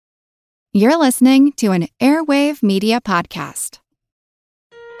You're listening to an Airwave Media Podcast.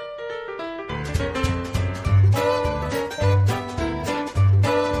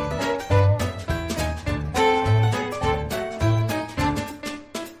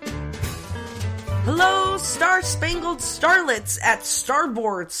 Hello, Star-Spangled Starlets at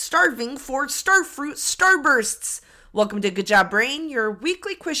Starboard, starving for starfruit starbursts. Welcome to Good Job Brain, your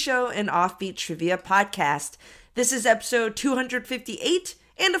weekly quiz show and offbeat trivia podcast. This is episode 258,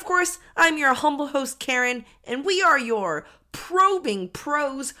 and of course, I'm your humble host, Karen, and we are your probing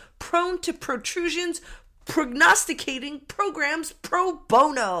pros, prone to protrusions, prognosticating programs pro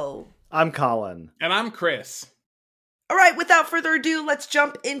bono. I'm Colin. And I'm Chris. All right, without further ado, let's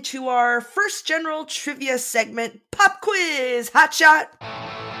jump into our first general trivia segment, Pop Quiz Hotshot.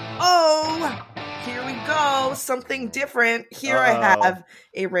 Oh, here we go. Something different. Here I have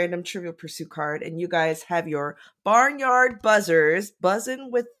a random Trivial Pursuit card, and you guys have your barnyard buzzers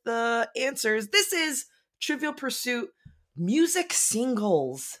buzzing with the answers. This is Trivial Pursuit music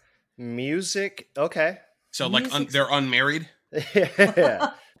singles. Music, okay. So, they're unmarried?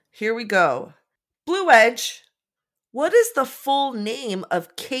 Yeah. Here we go. Blue Edge. What is the full name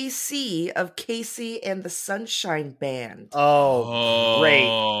of KC of Casey and the Sunshine Band?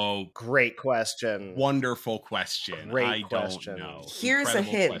 Great question. Wonderful question. Great question. Don't know. Here's Incredible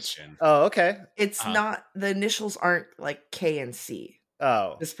a hint. question. Oh, okay. It's not, the initials aren't like K and C.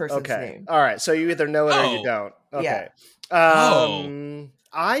 Oh, This person's okay. name. All right. So you either know it or you Oh. don't. Okay. Yeah.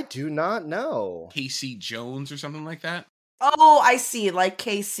 I do not know. Casey Jones or something like that? Oh, I see. Like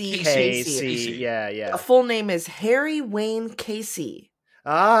KC. Casey. Yeah. The full name is Harry Wayne Casey.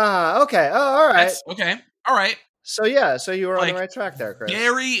 Ah, okay. Oh, all right. That's, okay. All right. So you were on Like, the right track there, Chris.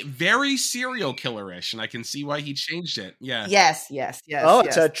 Very, very serial killer-ish, and I can see why he changed it. Yeah. Yes. Oh,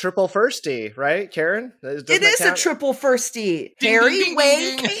 it's a triple firstie, right, Karen? It is a triple firstie. Ding, Harry ding, ding,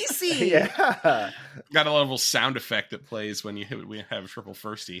 Wayne ding. Casey. Yeah. Got a little sound effect that plays when we have a triple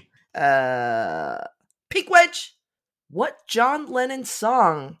firstie. Peak Wedge. What John Lennon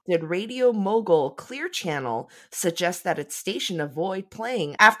song did radio mogul Clear Channel suggest that its station avoid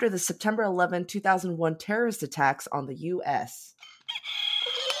playing after the September 11, 2001 terrorist attacks on the U.S.?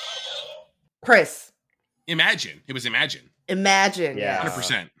 Chris. Imagine. It was Imagine. Imagine. Yeah.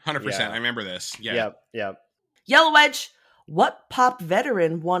 100%. 100%. Yeah. I remember this. Yeah. Yep. Yellow Wedge. What pop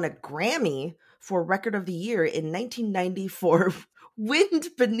veteran won a Grammy for Record of the Year in 1990 for Wind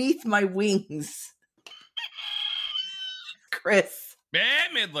Beneath My Wings? Chris.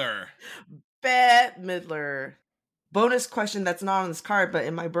 Bette Midler. Bonus question that's not on this card, but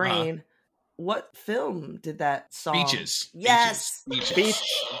in my brain. What film did that song? Beaches. Yes.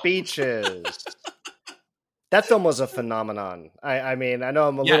 Beaches. That film was a phenomenon. I mean, I know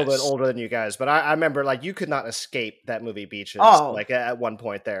I'm a little bit older than you guys, but I remember, like, you could not escape that movie Beaches. Like, at one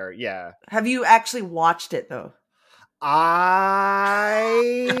point there. Yeah. Have you actually watched it, though?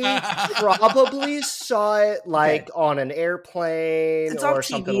 I probably saw it, like, on an airplane It's or on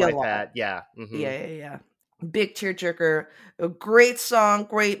something TV a like lot. that. Yeah. Mhm. Yeah. Big tearjerker. A great song,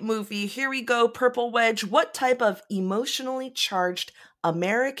 great movie. Here we go, Purple Wedge. What type of emotionally charged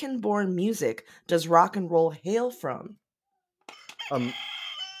American-born music does rock and roll hail from?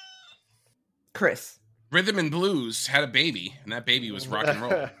 Chris. Rhythm and Blues had a baby, and that baby was rock and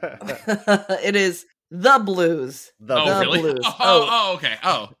roll. It is the blues. Really? Blues. Okay.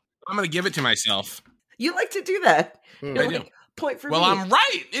 Oh, I'm going to give it to myself. You like to do that. You're I like, do. point for Well, me. I'm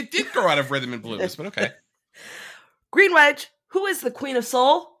right. It did grow out of Rhythm and Blues, but okay. Green Wedge. Who is the Queen of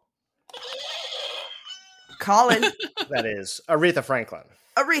Soul? Colin. That is Aretha Franklin.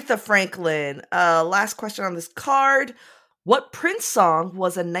 Aretha Franklin. Last question on this card. What Prince song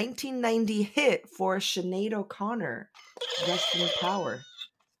was a 1990 hit for Sinead O'Connor? Rest in Power.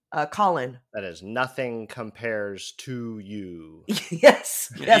 Colin. That is Nothing Compares to You.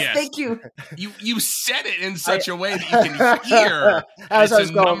 Yes, Yes. thank you. You said it in such a way that you can hear As I it's was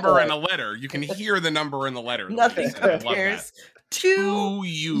a going number for and it. a letter. You can hear the number and the letter. Nothing I love compares that. to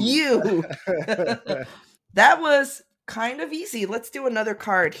you. you. That was kind of easy. Let's do another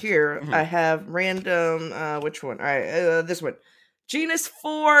card here. Mhm. I have random, which one? All right, this one. Genus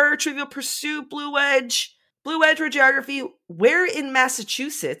 4, Trivial Pursuit, Blue Edge or Geography. Where in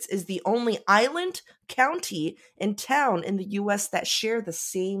Massachusetts is the only island, county, and town in the U.S. that share the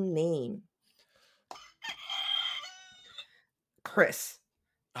same name? Chris.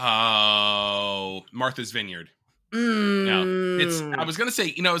 Oh, Martha's Vineyard. No, it's. I was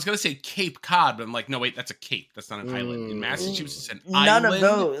gonna say Cape Cod, but I'm like, no, wait, that's a cape. That's not an island. In Massachusetts, an None island, of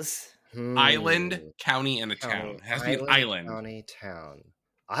those. island, county, and a town. It has to be an island. County, town.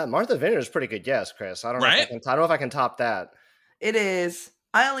 Martha Vineyard is a pretty good guess, Chris. I don't know Right? if I can top that. It is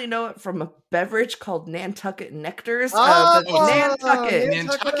I only know it from a beverage called Nantucket Nectars. Nantucket.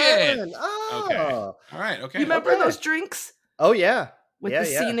 Oh. Okay. All right. Okay. You remember those drinks? Oh yeah. With the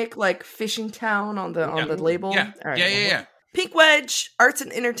scenic like fishing town on the label. Yeah. All right, Yeah. Pink Wedge, Arts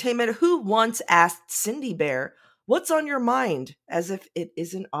and Entertainment. Who once asked Cindy Bear, "What's on your mind?" As if it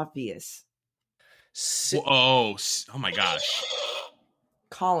isn't obvious. Oh my gosh.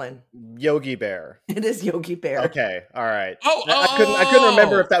 Colin. Yogi Bear. It is Yogi Bear. Okay, all right. I couldn't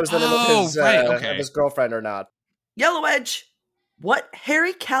remember if that was the name of his girlfriend or not. Yellow Edge. What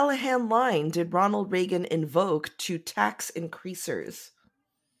Harry Callahan line did Ronald Reagan invoke to tax increasers?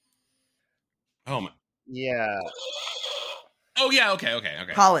 Oh my. Yeah. Oh yeah. Okay.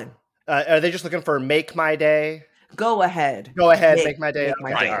 Colin. Are they just looking for "Make My Day"? Go ahead. Make my day.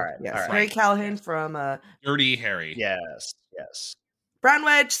 Make my day. All right. Yes. All right. Harry Callahan from Dirty Harry. Yes. Brown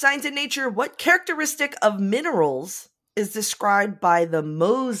Wedge, Science and Nature. What characteristic of minerals is described by the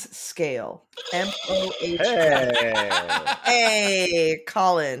Mohs scale? MOH. Hey,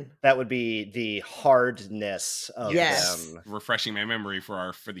 Colin. That would be the hardness of them. Refreshing my memory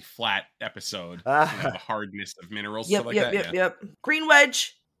for the flat episode. The hardness of minerals. Yep. Green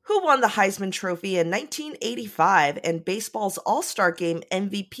Wedge. Who won the Heisman Trophy in 1985 and baseball's All-Star Game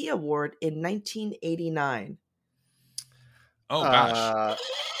MVP award in 1989? Oh, gosh.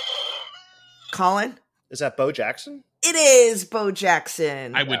 Colin? Is that Bo Jackson? It is Bo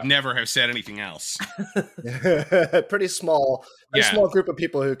Jackson. I would never have said anything else. Pretty small group of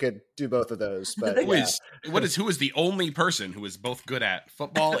people who could do both of those. But who is the only person who is both good at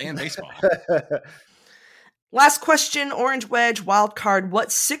football and baseball? Last question, Orange Wedge, wild card. What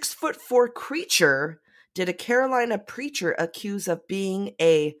 6'4" creature did a Carolina preacher accuse of being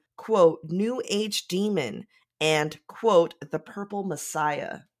a, quote, New Age demon and, quote, the Purple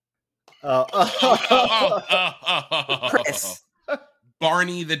Messiah? Chris.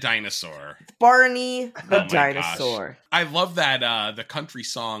 Barney the dinosaur. Barney the dinosaur. Gosh. I love that the country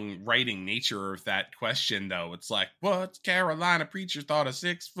song writing nature of that question, though. It's like, what Carolina preacher thought a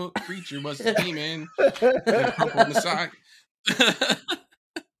 6-foot creature was a demon? Purple Messiah.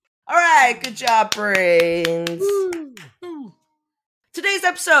 All right, good job, Brains. Woo. Today's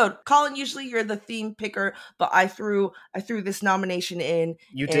episode, Colin, usually you're the theme picker, but I threw this nomination in.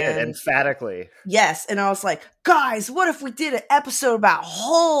 You did, emphatically. Yes, and I was like, guys, what if we did an episode about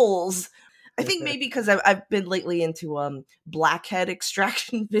holes? I think maybe because I've been lately into blackhead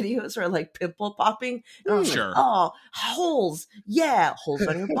extraction videos or like pimple popping. And I was like, oh, holes. Yeah, holes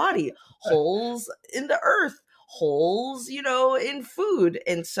on your body. Holes in the earth. Holes, in food.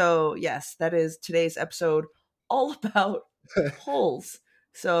 And so, yes, that is today's episode all about holes.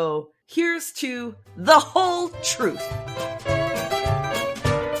 So here's to the whole truth.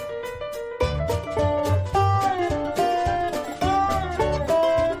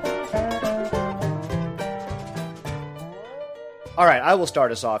 All right, I will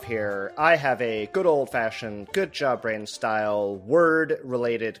start us off here. I have a good old-fashioned, good job brain style,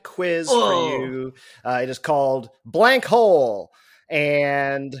 word-related quiz for you. It is called Blank Hole,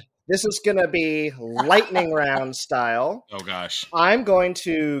 and this is going to be lightning round style. Oh, gosh. I'm going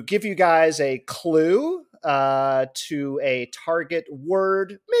to give you guys a clue to a target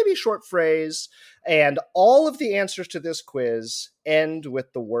word, maybe short phrase, and all of the answers to this quiz end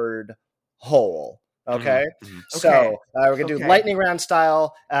with the word hole. Okay? Mm-hmm. So we're going to do lightning round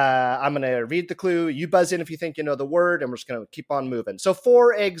style. I'm going to read the clue. You buzz in if you think you know the word, and we're just going to keep on moving. So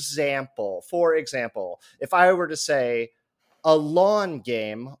for example, if I were to say, a lawn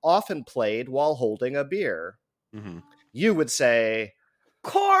game often played while holding a beer. Mm-hmm. You would say...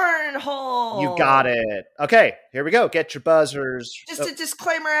 cornhole! You got it. Okay, here we go. Get your buzzers. Just a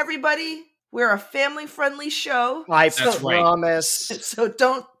disclaimer, everybody. We're a family-friendly show. I promise. So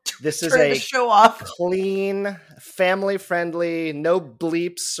don't this is turn a the show off. Clean, family-friendly, no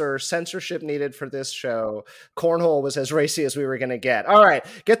bleeps or censorship needed for this show. Cornhole was as racy as we were going to get. All right,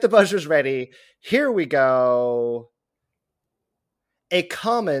 get the buzzers ready. Here we go. A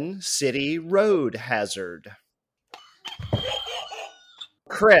common city road hazard.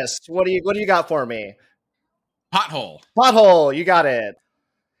 Chris, what do you got for me? Pothole, you got it.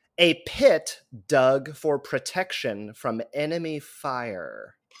 A pit dug for protection from enemy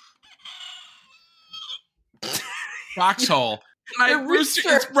fire. Foxhole.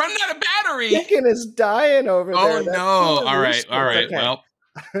 It's running out of battery. Chicken is dying over there. Oh, no. All right. Okay. Well.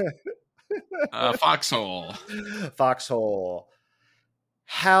 Foxhole.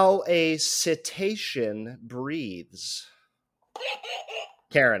 How a cetacean breathes.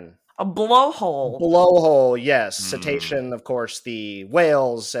 Karen. A blowhole. Blowhole, yes. Cetacean, of course, the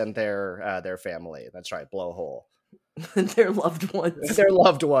whales and their family. That's right, blowhole. Their loved ones. Their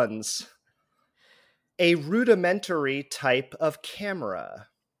loved ones. A rudimentary type of camera.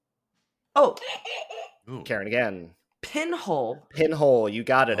 Oh. Ooh. Karen again. Pinhole. Pinhole, you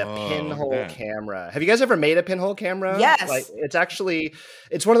got it. A pinhole camera. Have you guys ever made a pinhole camera? Yes. Like,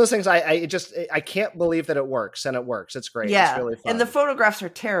 it's one of those things I can't believe that it works, and it works. It's great. Yeah. It's really fun. And the photographs are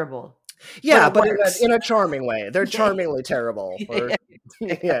terrible. Yeah, but in a charming way. They're charmingly terrible. Or,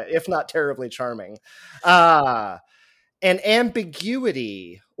 Yeah, if not terribly charming. An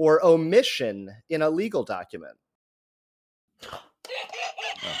ambiguity or omission in a legal document.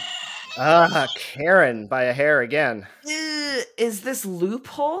 Karen by a hair again. Is this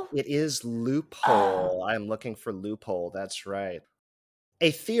loophole? It is loophole. I'm looking for loophole. That's right. A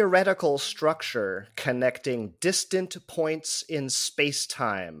theoretical structure connecting distant points in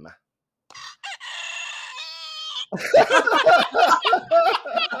space-time.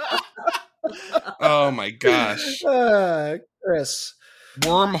 Oh my gosh. Chris.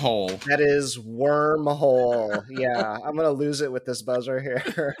 Wormhole. That is wormhole. Yeah, I'm going to lose it with this buzzer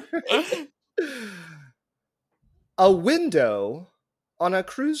here. A window on a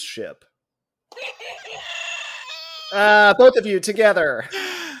cruise ship. Both of you together.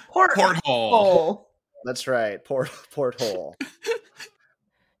 Porthole. That's right. Porthole.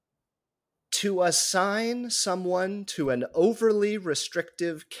 To assign someone to an overly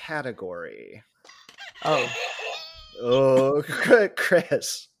restrictive category. Oh,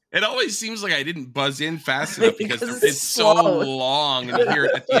 Chris. It always seems like I didn't buzz in fast enough because it's so long and you hear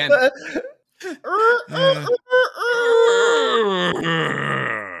it at the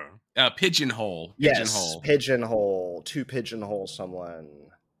end. Pigeonhole. Yes, pigeonhole. To pigeonhole someone.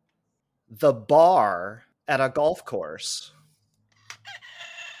 The bar at a golf course.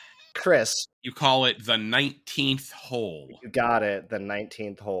 Chris. You call it the 19th hole. You got it, the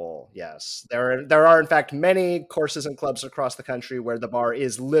 19th hole. Yes. There are in fact many courses and clubs across the country where the bar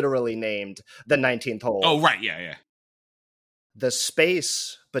is literally named the 19th hole. Oh, right, yeah. The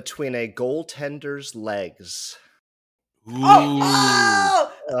space between a goaltender's legs. Ooh.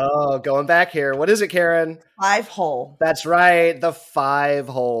 Oh, going back here. What is it, Karen? 5 hole. That's right, the 5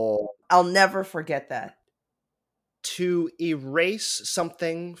 hole. I'll never forget that. To erase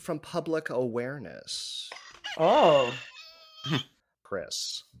something from public awareness. Oh.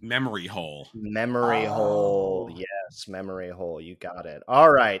 Chris. Memory hole. Memory hole. Yes, memory hole. You got it.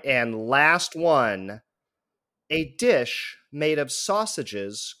 All right. And last one. A dish made of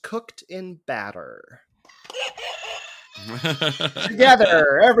sausages cooked in batter.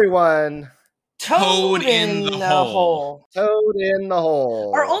 Together, everyone. Toad in the hole. Toad in the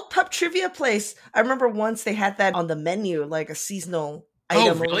hole. Our old pub trivia place. I remember once they had that on the menu, like a seasonal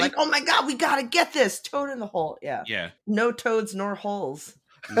item. Really? We're like, oh my God, we got to get this. Toad in the hole. Yeah. Yeah. No toads nor holes.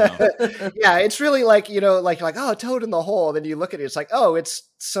 No. Yeah, it's really like, like, oh, toad in the hole. Then you look at it, it's like, oh, it's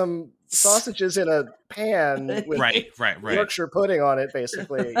some sausages in a pan with right. Yorkshire pudding on it,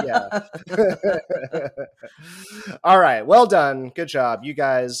 basically. Yeah. All right. Well done. Good job. You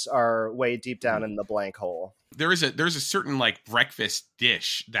guys are way deep down in the blank hole. There's a certain like breakfast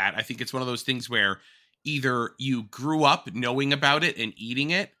dish that I think it's one of those things where either you grew up knowing about it and eating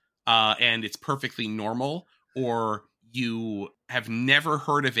it, and it's perfectly normal, or you have never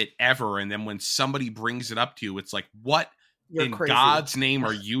heard of it ever, and then when somebody brings it up to you, it's like, what You're in crazy. God's name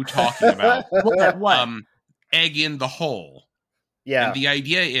are you talking about? What? Egg in the hole. Yeah. And the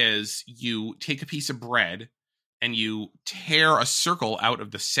idea is you take a piece of bread and you tear a circle out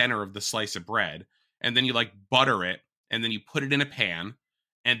of the center of the slice of bread, and then you like butter it, and then you put it in a pan,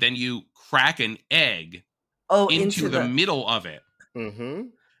 and then you crack an egg into the middle of it. Mm-hmm.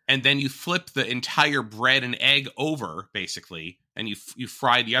 And then you flip the entire bread and egg over, basically, and you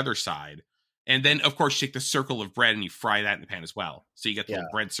fry the other side. And then, of course, you take the circle of bread and you fry that in the pan as well. So you get the little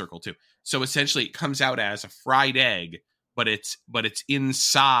bread circle, too. So essentially, it comes out as a fried egg, but it's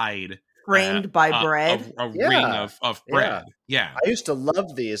inside... Framed by bread? A ring of bread. Yeah. I used to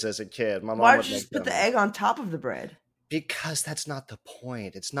love these as a kid. My mom Why would did you just make put the them. egg on top of the bread? Because that's not the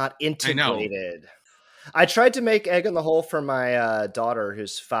point. It's not integrated. I tried to make egg in the hole for my daughter,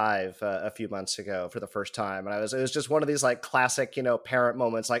 who's 5, a few months ago for the first time, and it was just one of these like classic, parent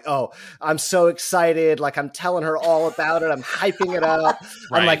moments. Like, oh, I'm so excited! Like, I'm telling her all about it. I'm hyping it up.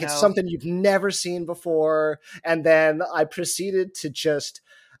 Right. I'm like, it's something you've never seen before. And then I proceeded to just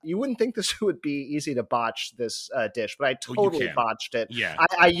You wouldn't think this would be easy to botch this dish, but I totally botched it. Yeah.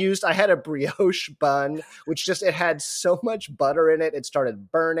 I had a brioche bun, which it had so much butter in it, it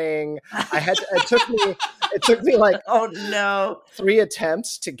started burning. It took me like, oh no, 3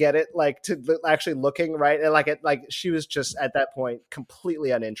 attempts to get it like to actually looking right, and she was just at that point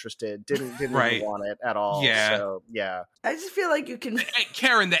completely uninterested, didn't right. even want it at all. Yeah. So yeah, I just feel like you can. Hey,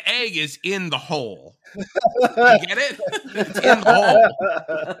 Karen, the egg is in the hole. You get it? It's in the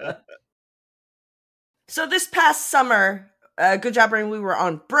hole. So this past summer, Good Job Brain, we were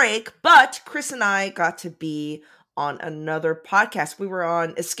on break, but Chris and I got to be on another podcast. We were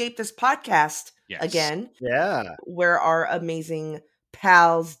on Escape This Podcast again. Yeah. Where our amazing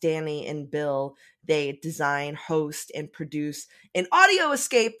pals, Danny and Bill, they design, host, and produce an audio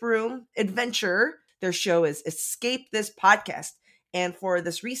escape room adventure. Their show is Escape This Podcast. And for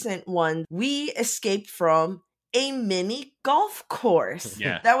this recent one, we escaped from a mini golf course.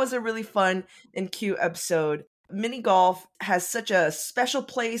 Yeah. That was a really fun and cute episode. Mini golf has such a special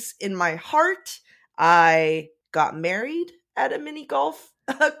place in my heart. I got married at a mini golf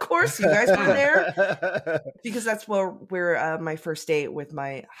course. You guys were there because that's where my first date with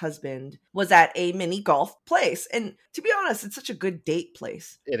my husband was, at a mini golf place. And to be honest, it's such a good date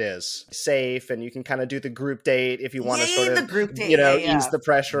place. It is safe, and you can kind of do the group date if you want to sort of the group date, ease the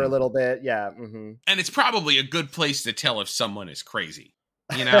pressure a little bit. Yeah. Mm-hmm. And it's probably a good place to tell if someone is crazy.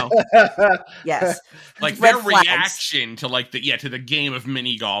 You know, yes, like their reaction to to the game of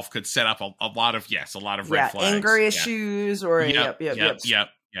mini golf could set up a lot of red flags, anger issues, or yep.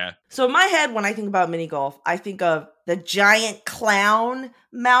 Yeah. So in my head, when I think about mini golf, I think of the giant clown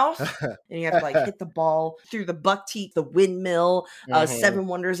mouth, and you have to like hit the ball through the buck teeth, the windmill, 7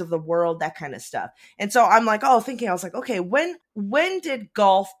 Wonders of the World, that kind of stuff. And so I'm like, I was like, okay, when did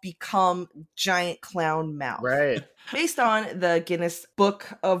golf become giant clown mouth? Right. Based on the Guinness Book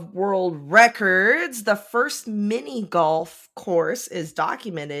of World Records, the first mini golf course is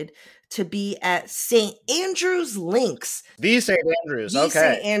documented to be at St. Andrews Links. The St. Andrews, okay.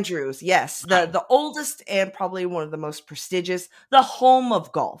 St. Andrews, yes. The oldest and probably one of the most prestigious, the home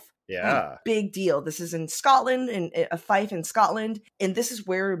of golf. Yeah. Big deal. This is in Scotland, in Fife in Scotland, and this is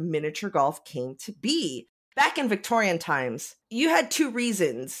where miniature golf came to be. Back in Victorian times, you had 2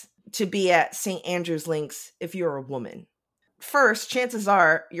 reasons to be at St. Andrews Links if you're a woman. First, chances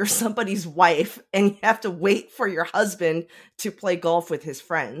are you're somebody's wife and you have to wait for your husband to play golf with his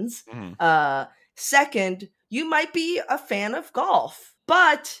friends. Mm-hmm. Second, you might be a fan of golf,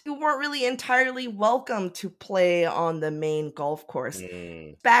 but you weren't really entirely welcome to play on the main golf course.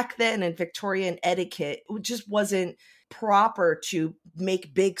 Back then in Victorian etiquette, it just wasn't proper to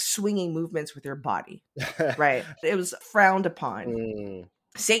make big swinging movements with your body, right? It was frowned upon.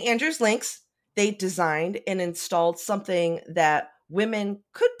 St. Andrews Links, they designed and installed something that women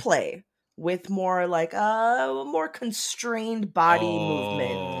could play with more like a more constrained body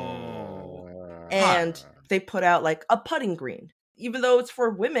movement. And they put out like a putting green. Even though it's for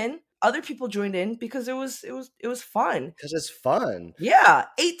women, other people joined in because it was fun. Because it's fun. Yeah,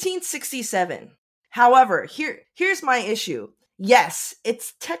 1867. However, here's my issue. Yes,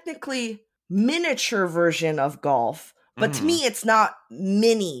 it's technically miniature version of golf, but to me, it's not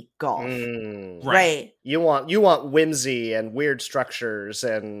mini golf, right? You want whimsy and weird structures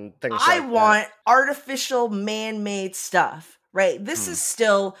and things like that. I want artificial man-made stuff, right? This is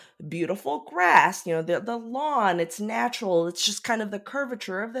still beautiful grass, the lawn, it's natural. It's just kind of the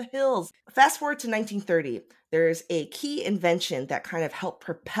curvature of the hills. Fast forward to 1930. There's a key invention that kind of helped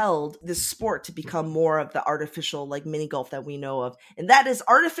propel this sport to become more of the artificial, like mini golf that we know of. And that is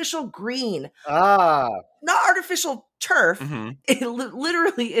artificial green. Not artificial turf. It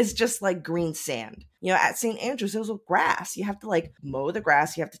literally is just like green sand. At St. Andrews, it was with grass. You have to like mow the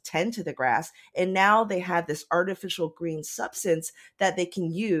grass. You have to tend to the grass. And now they have this artificial green substance that they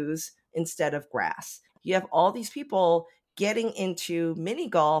can use instead of grass. You have all these people getting into mini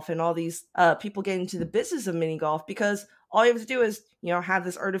golf and all these people getting into the business of mini golf because all you have to do is, have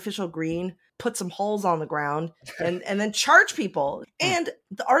this artificial green, put some holes on the ground and then charge people. And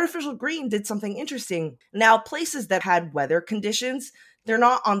the artificial green did something interesting. Now, places that had weather conditions, they're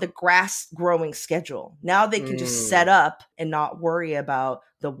not on the grass growing schedule. Now they can just set up and not worry about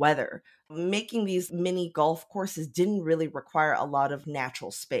the weather. Making these mini golf courses didn't really require a lot of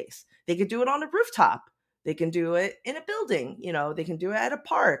natural space. They could do it on a rooftop. They can do it in a building, they can do it at a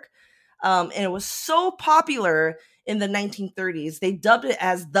park. And it was so popular in the 1930s, they dubbed it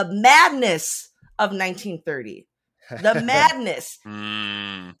as the madness of 1930. The madness.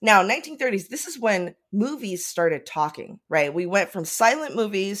 Now, 1930s, this is when movies started talking, right? We went from silent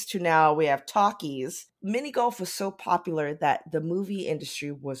movies to now we have talkies. Mini golf was so popular that the movie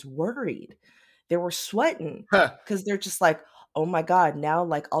industry was worried. They were sweating because they're just like, oh my God, now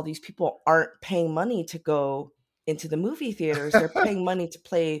like all these people aren't paying money to go into the movie theaters. They're paying money to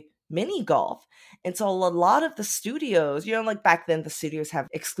play mini golf. And so a lot of the studios, like back then the studios have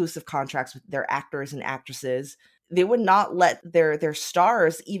exclusive contracts with their actors and actresses. They would not let their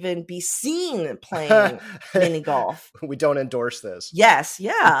stars even be seen playing mini golf. We don't endorse this. Yes,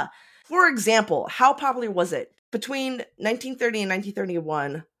 yeah. For example, how popular was it? Between 1930 and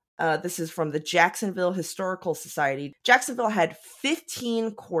 1931, this is from the Jacksonville Historical Society. Jacksonville had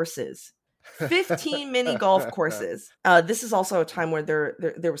 15 courses. 15 mini golf courses. This is also a time where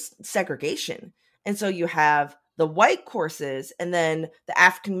there was segregation. And so you have the white courses, and then the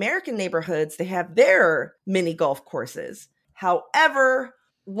African American neighborhoods, they have their mini golf courses. However,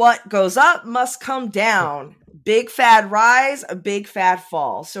 what goes up must come down. Big fad rise, a big fad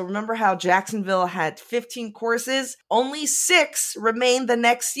fall. So remember how Jacksonville had 15 courses? Only 6 remained the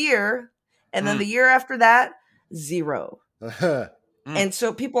next year. And then the year after that, 0. And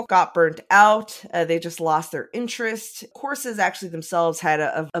so people got burnt out. They just lost their interest. Courses actually themselves had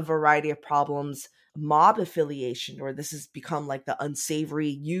a variety of problems. Mob affiliation, or this has become like the unsavory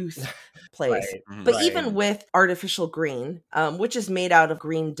youth place. But even with artificial green, which is made out of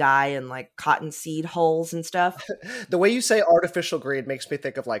green dye and like cotton seed hulls and stuff. The way you say artificial green makes me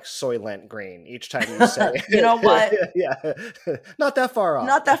think of like Soylent green each time you say it. You know what? Yeah. Not that far off.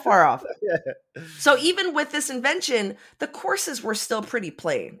 Not that far off. So even with this invention, the courses were still pretty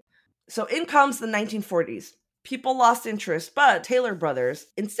plain. So in comes the 1940s. People lost interest, but Taylor Brothers,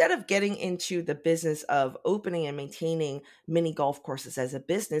 instead of getting into the business of opening and maintaining mini golf courses as a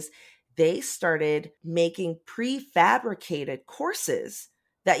business, they started making prefabricated courses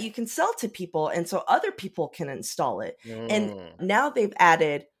that you can sell to people, and so other people can install it. And now they've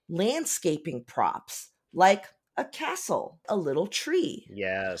added landscaping props, like a castle, a little tree.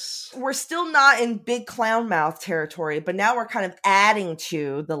 Yes. We're still not in big clown mouth territory, but now we're kind of adding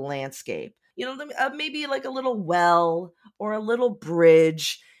to the landscape. Maybe like a little well or a little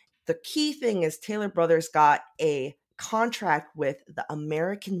bridge. The key thing is Taylor Brothers got a contract with the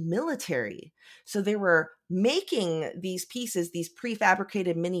American military. So they were making these pieces, these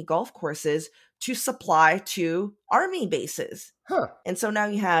prefabricated mini golf courses, to supply to army bases. And so now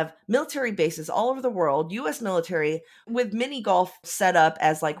you have military bases all over the world, U.S. military, with mini golf set up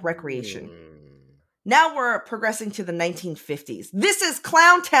as like recreation. Now we're progressing to the 1950s. This is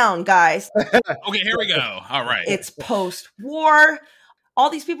Clown Town, guys. Okay, here we go. All right. It's post-war. All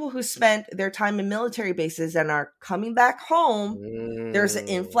these people who spent their time in military bases and are coming back home, there's an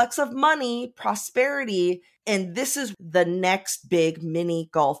influx of money, prosperity, and this is the next big mini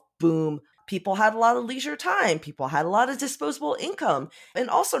golf boom. People had a lot of leisure time. People had a lot of disposable income. And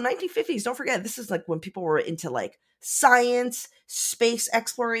also 1950s, don't forget, this is like when people were into like science, space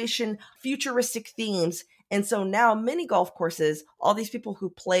exploration, futuristic themes. And so now mini golf courses, all these people who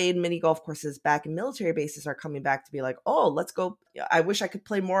played mini golf courses back in military bases are coming back to be like, oh, let's go. I wish I could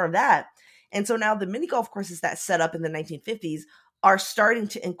play more of that. And so now the mini golf courses that set up in the 1950s are starting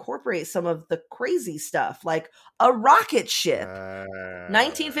to incorporate some of the crazy stuff, like a rocket ship.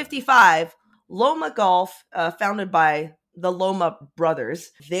 1955, Loma Golf, founded by the Loma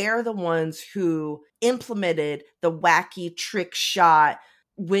brothers, they're the ones who implemented the wacky trick shot,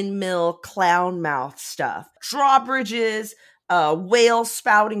 windmill, clown mouth stuff. Drawbridges, whales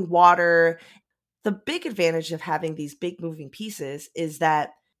spouting water. The big advantage of having these big moving pieces is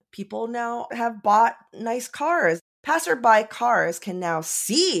that people now have bought nice cars. Passerby cars can now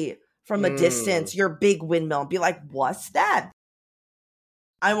see from a distance your big windmill and be like, what's that?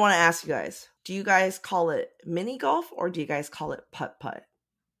 I want to ask you guys, do you guys call it mini golf or do you guys call it putt-putt?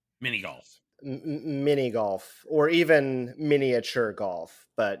 Mini golf. Mini golf or even miniature golf.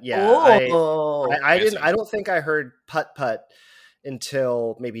 But yeah, I don't think I heard putt-putt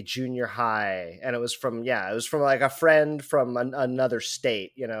until maybe junior high, and it was from like a friend from another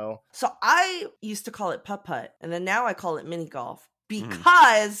state, you know. So I used to call it putt-putt, and then now I call it mini golf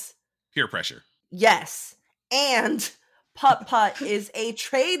because peer pressure. Yes, and putt-putt is a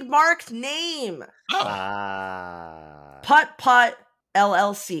trademarked name. Putt-putt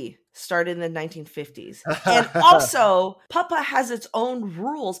LLC started in the 1950s, and also putt-putt has its own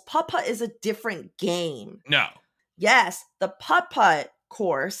rules. Putt-putt is a different game. No. Yes, the putt-putt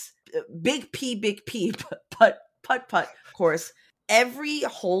course, big P, putt-putt course, every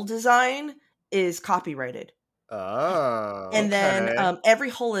hole design is copyrighted. Oh. And then every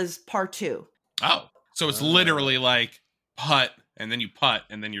hole is par 2. Oh. So it's literally like putt, and then you putt,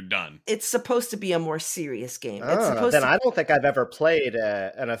 and then you're done. It's supposed to be a more serious game. I don't think I've ever played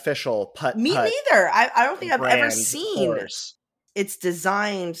an official putt. Me neither. I don't think I've ever seen. Course. It's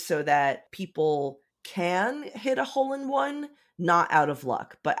designed so that people can hit a hole in one, not out of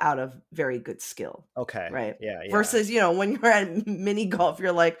luck, but out of very good skill. Okay. Right. Yeah. Versus, when you're at mini golf,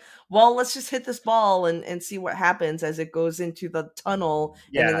 you're like, well, let's just hit this ball and see what happens as it goes into the tunnel.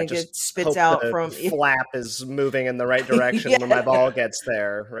 Yeah, and then it gets spits out from flap is moving in the right direction when my ball gets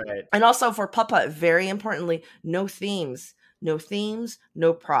there. Right. And also for putt-putt, very importantly, no themes, no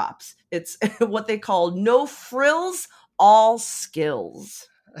props. It's what they call no frills, all skills.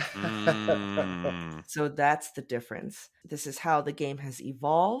 So that's the difference. This is how the game has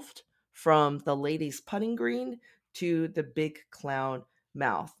evolved from the ladies' putting green to the big clown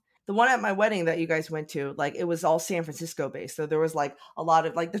mouth. The one at my wedding that you guys went to, like, it was all San Francisco based. So there was like a lot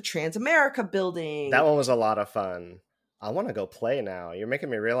of like the Transamerica building. That one was a lot of fun. I want to go play now. You're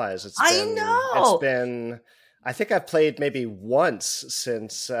making me realize it's been I think I've played maybe once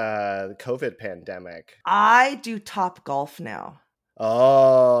since the COVID pandemic. I do Top Golf now.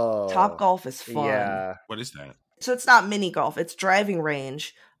 Oh. Top Golf is fun. Yeah. What is that? So it's not mini golf, it's driving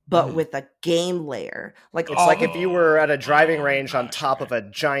range, but with a game layer. Like it's like if you were at a driving range on top of a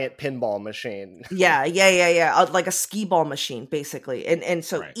giant pinball machine. Yeah. Like a skee ball machine, basically. And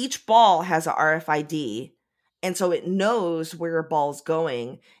so each ball has a RFID, and so it knows where your ball's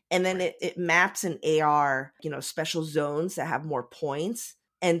going, and then it maps an AR, special zones that have more points.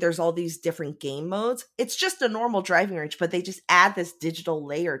 And there's all these different game modes. It's just a normal driving range, but they just add this digital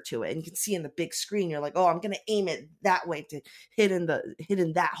layer to it. And you can see in the big screen, you're like, oh, I'm going to aim it that way to hit in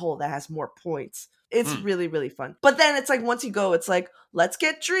that hole that has more points. It's really, really fun. But then it's like, once you go, it's like, let's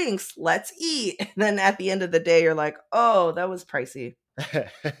get drinks, let's eat. And then at the end of the day, you're like, oh, that was pricey.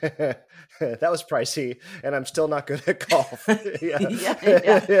 That was pricey, and I'm still not good at golf.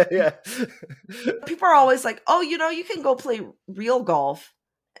 Yeah. People are always like, oh, you can go play real golf.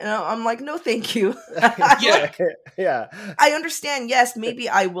 And I'm like, no, thank you. Yeah. I understand. Yes, maybe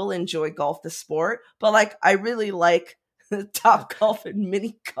I will enjoy golf, the sport, but like, I really like Top Golf and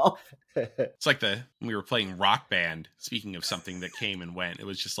mini golf. It's like when we were playing Rock Band. Speaking of something that came and went, it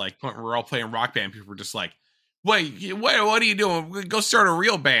was just like when we're all playing Rock Band, people were just like, wait, what are you doing? Go start a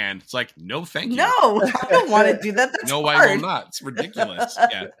real band. It's like, no, thank you. No, I don't want to do that. That's no, hard. I will not. It's ridiculous.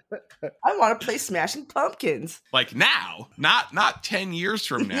 Yeah. I want to play Smashing Pumpkins. Like now, not 10 years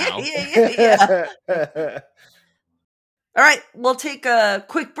from now. Yeah. All right, we'll take a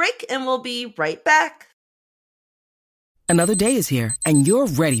quick break and we'll be right back. Another day is here and you're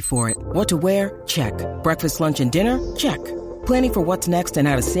ready for it. What to wear? Check. Breakfast, lunch, and dinner? Check. Planning for what's next and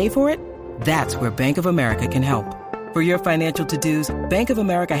how to save for it? That's where Bank of America can help. For your financial to-dos, Bank of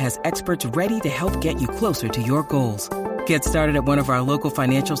America has experts ready to help get you closer to your goals. Get started at one of our local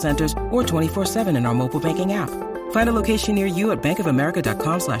financial centers or 24/7 in our mobile banking app. Find a location near you at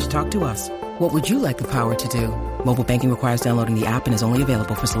bankofamerica.com/talktous. What would you like the power to do? Mobile banking requires downloading the app and is only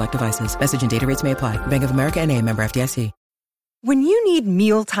available for select devices. Message and data rates may apply. Bank of America N.A., member FDIC. When you need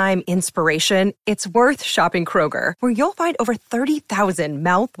mealtime inspiration, it's worth shopping Kroger, where you'll find over 30,000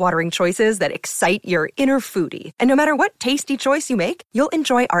 mouth-watering choices that excite your inner foodie. And no matter what tasty choice you make, you'll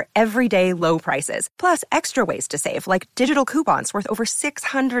enjoy our everyday low prices, plus extra ways to save, like digital coupons worth over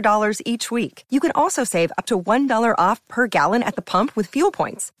 $600 each week. You can also save up to $1 off per gallon at the pump with fuel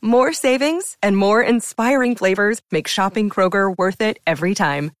points. More savings and more inspiring flavors make shopping Kroger worth it every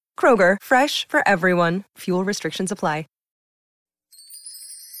time. Kroger, fresh for everyone. Fuel restrictions apply.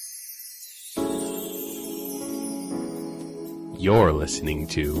 You're listening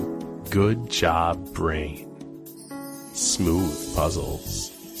to Good Job Brain. Smooth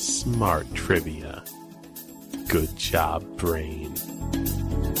puzzles, smart trivia. Good Job Brain.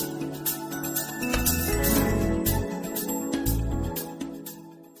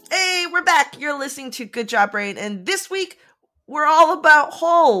 Hey, we're back. You're listening to Good Job Brain, and this week we're all about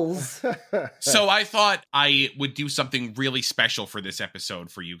holes. So I thought I would do something really special for this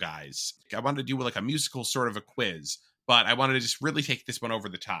episode for you guys. I wanted to do like a musical sort of a quiz, but I wanted to just really take this one over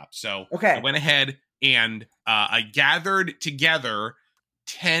the top. So I went ahead and I gathered together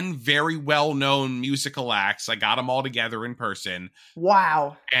 10 very well-known musical acts. I got them all together in person.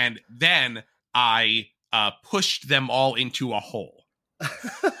 Wow. And then I pushed them all into a hole.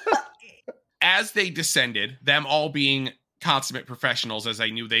 As they descended, them all being consummate professionals as I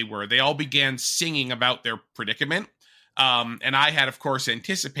knew they were, they all began singing about their predicament. And I had, of course,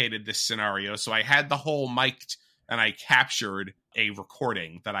 anticipated this scenario. So I had the hole mic'd and I captured a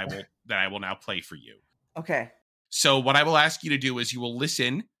recording that I will now play for you. Okay. So what I will ask you to do is you will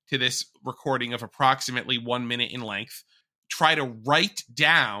listen to this recording of approximately 1 minute in length. Try to write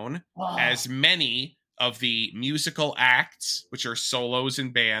down as many of the musical acts, which are solos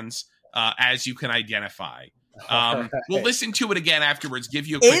and bands, as you can identify. We'll listen to it again afterwards. Give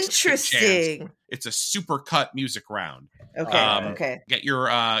you a quick chance. It's a super cut music round. Okay. Get your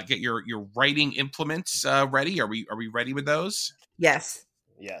writing implements ready. Are we ready with those? Yes.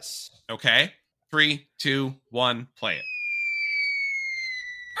 Okay. 3, 2, 1, play it.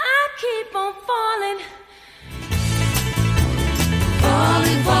 I keep on falling.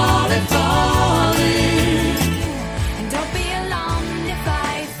 And don't be alarmed if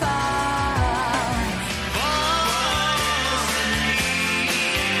I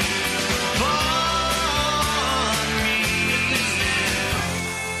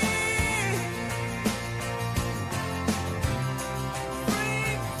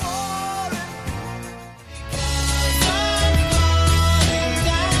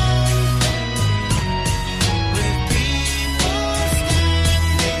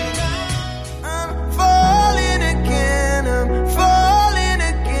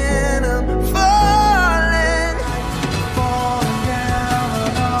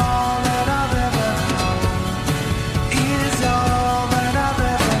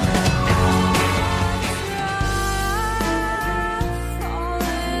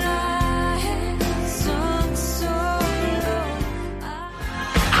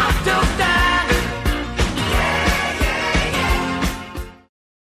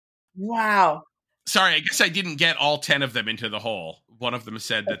Wow. Sorry, I guess I didn't get all 10 of them into the hole. One of them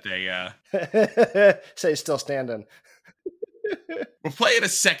said that they... Say still standing. We'll play it a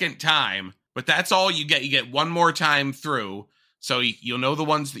second time, but that's all you get. You get one more time through, so you'll know the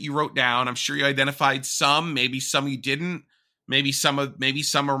ones that you wrote down. I'm sure you identified some. Maybe some you didn't. Maybe some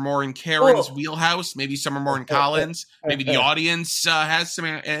are more in Karen's wheelhouse. Maybe some are more in Colin's. Maybe the audience has some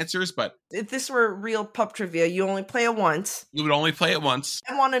answers. But if this were real pub trivia, you only play it once. You would only play it once.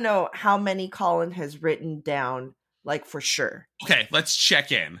 I want to know how many Colin has written down, like for sure. Okay, let's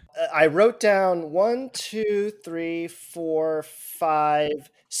check in. I wrote down 1, 2, 3, 4, 5,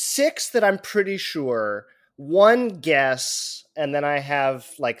 6 that I'm pretty sure. 1 guess, and then I have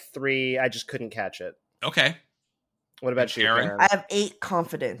like 3. I just couldn't catch it. Okay. What about you, Karen? I have 8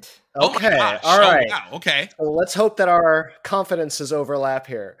 confident. Okay, all right. Wow. Okay. So let's hope that our confidences overlap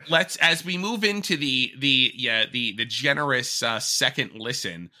here. Let's, as we move into the generous second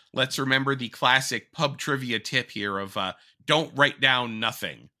listen, let's remember the classic pub trivia tip here of don't write down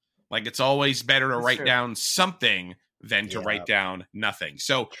nothing. Like, it's always better to write down something than to write down nothing.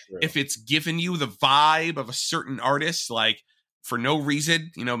 So if it's given you the vibe of a certain artist, like, for no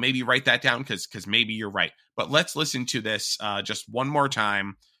reason, maybe write that down because maybe you're right. But let's listen to this just one more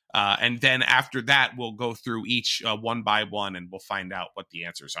time. And then after that, we'll go through each one by one and we'll find out what the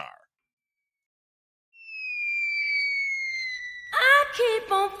answers are. I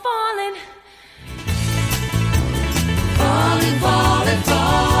keep on falling.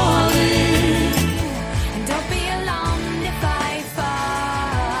 And don't be alarmed if I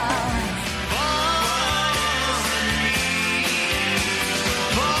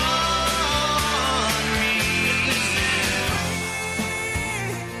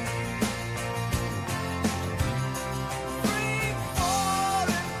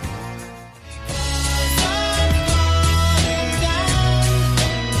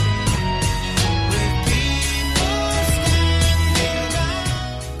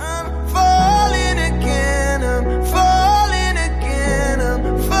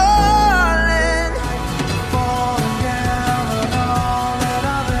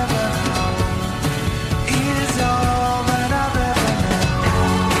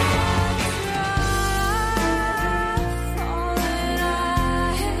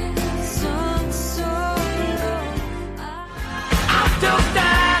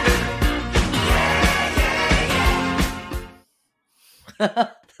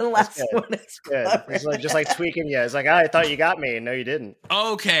The last one is good. It's like, just like tweaking you. It's like, I thought you got me. No, you didn't.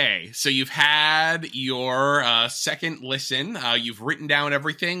 Okay, so you've had your second listen. You've written down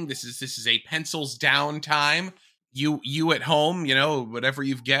everything. This is a pencils down time. You at home, whatever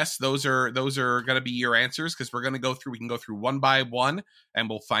you've guessed, those are going to be your answers because we can go through one by one and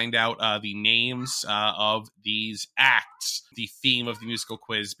we'll find out the names of these acts. The theme of the musical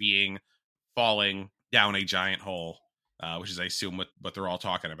quiz being falling down a giant hole. Which is, I assume, what they're all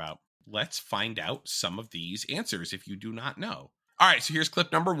talking about. Let's find out some of these answers if you do not know. All right, so here's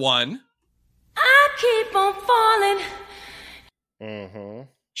clip number 1. I keep on falling. Mm-hmm.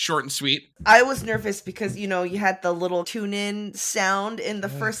 Short and sweet. I was nervous because, you had the little tune-in sound in the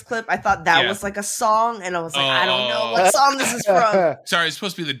first clip. I thought that was like a song, and I was like, I don't know what song this is from. Sorry, it's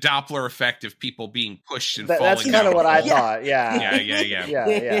supposed to be the Doppler effect of people being pushed and falling. That's kind of what I thought. Yeah.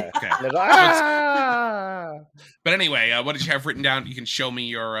 Yeah. Okay. But anyway, what did you have written down? You can show me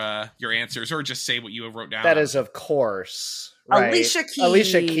your answers, or just say what you wrote down. That is, of course, right. Alicia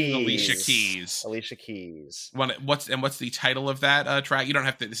Keys. Alicia Keys. What's the title of that track? You don't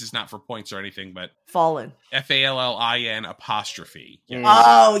have to. This is not for points or anything, but Fallin'. FALLIN apostrophe. Mm.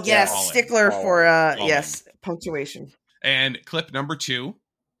 Oh yes, Fallin'. stickler Fallin'. for Fallin'. yes, punctuation. And clip number 2.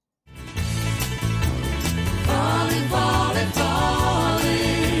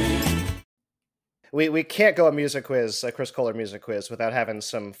 We can't go a music quiz, a Chris Kohler music quiz, without having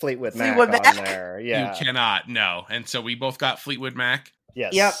some Fleetwood Mac on there. Yeah, You cannot, no. And so we both got Fleetwood Mac.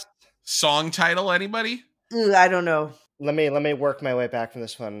 Yes. Yep. Song title, anybody? I don't know. Let me work my way back from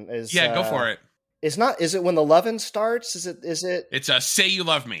this one. Go for it. Is it When the Lovin' Starts? Is it? It's Say You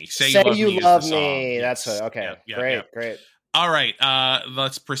Love Me. Say You Love is the Me. song. That's Yes. it. Okay. Yeah. Great. All right.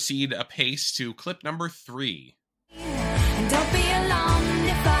 Let's proceed apace to clip number 3. And don't be alarmed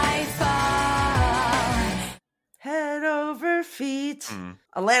if I fall. Head over feet.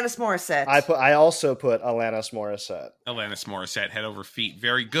 Alanis Morissette. I also put Alanis Morissette. Alanis Morissette, Head Over Feet.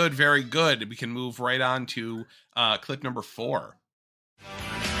 Very good, very good. We can move right on to clip number 4.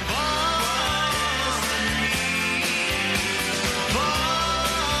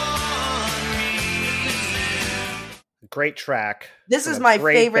 Great track. This is my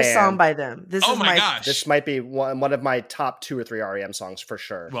favorite song by them. This Oh is my gosh. This might be one of my top 2 or 3 REM songs for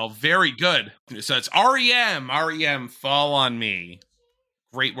sure. Well, very good. So it's REM, Fall on Me.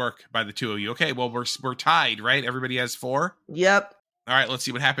 Great work by the two of you. Okay, well, we're tied, right? Everybody has 4? Yep. All right, let's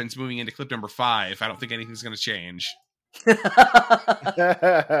see what happens moving into clip number 5. I don't think anything's going to change.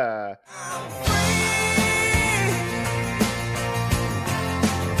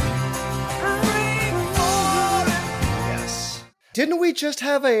 Didn't we just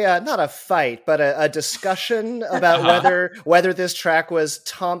have not a fight, but a discussion about whether this track was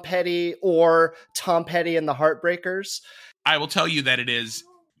Tom Petty or Tom Petty and the Heartbreakers? I will tell you that it is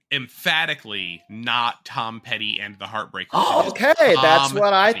emphatically not Tom Petty and the Heartbreakers. Oh, okay, that's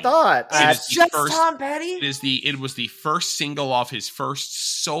what I thought. It's just Tom Petty? It was the first single off his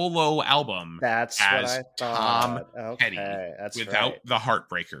first solo album. That's as what I thought. Tom Petty, that's without right. the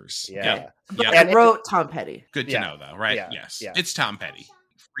Heartbreakers. Yeah. But I wrote Tom Petty. Good to know, though, right? Yeah. Yes, Yeah. it's Tom Petty.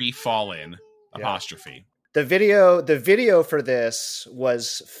 Free Fall In apostrophe. The video for this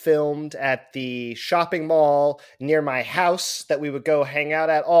was filmed at the shopping mall near my house that we would go hang out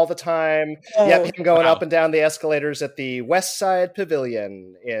at all the time. Him going up and down the escalators at the West Side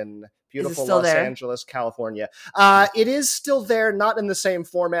Pavilion in beautiful Los Angeles, California. It is still there, not in the same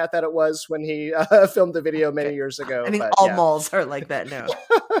format that it was when he filmed the video many years ago. I think all malls are like that now.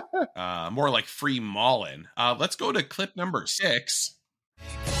 More like Free Mallin'. Let's go to clip number 6.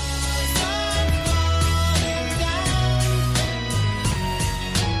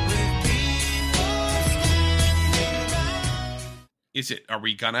 Is it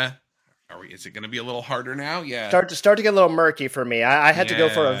gonna be a little harder now? Yeah. Start to get a little murky for me. I had to go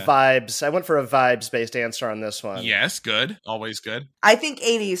for a vibes. I went for a vibes-based answer on this one. Yes, good. Always good. I think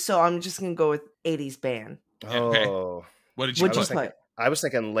 80s, so I'm just going to go with 80s band. Okay. Oh. What did you put? I was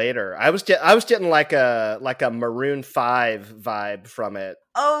thinking later. I was getting like a Maroon 5 vibe from it.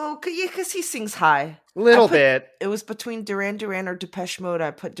 Oh, because he sings high. Little bit. It was between Duran Duran or Depeche Mode.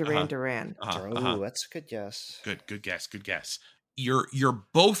 I put Duran Duran. Ooh, that's a good guess. Good guess. You're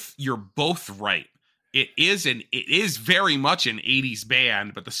both right. It is very much an 80s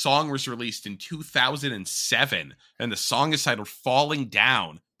band, but the song was released in 2007, and the song is titled "Falling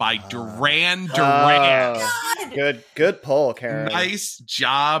Down" by Duran Duran. Good pull, Karen. Nice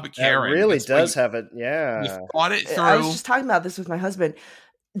job, Karen. It really does have it. Yeah, you thought it through. I was just talking about this with my husband.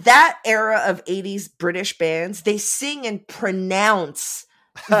 That era of 80s British bands, they sing and pronounce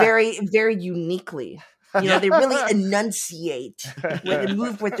very, very uniquely. You know, they really enunciate when they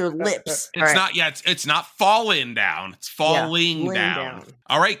move with their lips. It's not falling down. It's falling down.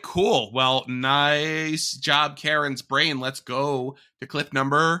 All right, cool. Well, nice job, Karen's brain. Let's go to clip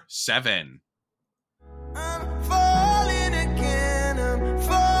number 7. I'm falling again. I'm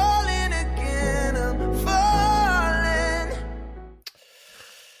falling again. I'm falling.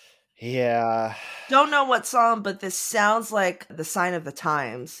 Yeah. Don't know what song, but this sounds like The Sign of the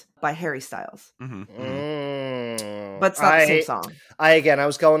Times by Harry Styles. Mm-hmm. But it's not the same song. I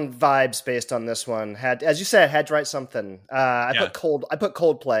was going vibes based on this one. As you said, had to write something. I put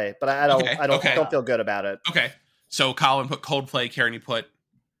Coldplay, but I don't feel good about it. Okay. So Colin put Coldplay, Karen, you put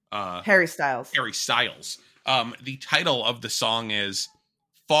Harry Styles. Harry Styles. The title of the song is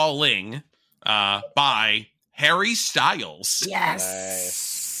Falling by Harry Styles.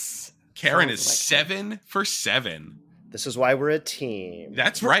 Yes. Karen is 7 for 7. This is why we're a team.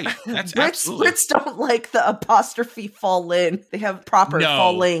 That's right. That's absolutely. Brits don't like the apostrophe fall in. They have proper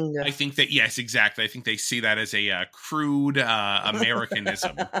falling. I think that, yes, exactly. I think they see that as a crude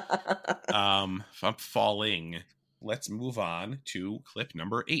Americanism. I'm falling. Let's move on to clip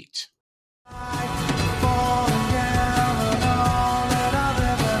number 8.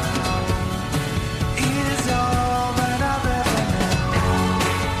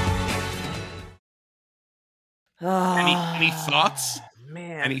 Any thoughts?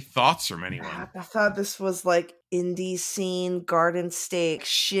 Man. Any thoughts from anyone? I thought this was like indie scene, Garden State,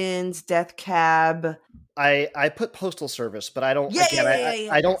 Shins, Death Cab. I put Postal Service, but I don't. Yeah.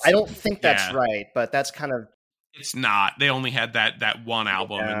 I don't think that's right. But that's kind of. It's not. They only had that one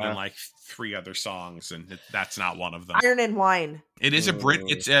album and then like 3 other songs, and that's not one of them. Iron and Wine. It is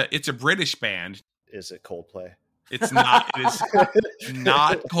it's a British band. Is it Coldplay? It's not. It is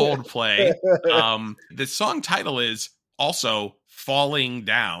not Coldplay. The song title is also Falling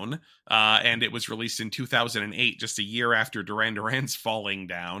Down, and it was released in 2008, just a year after Duran Duran's Falling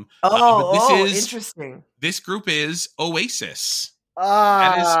Down. Interesting. This group is Oasis.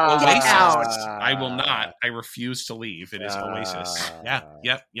 That is Oasis. Ouch. I will not. I refuse to leave. It is Oasis. Yeah.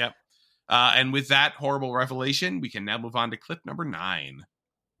 Yep. And with that horrible revelation, we can now move on to clip number 9.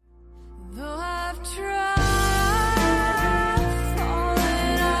 Though I've tried, fallen,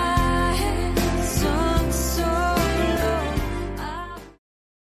 I have sunk so low.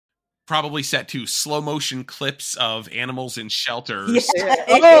 Probably set to slow motion clips of animals in shelters. Yeah.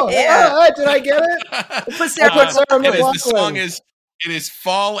 Did I get it? Put Sarah McLachlan. It is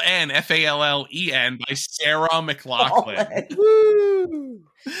Fallen, Fallen by Sarah McLachlan. Woo!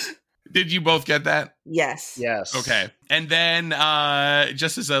 Did you both get that? Yes. Okay. And then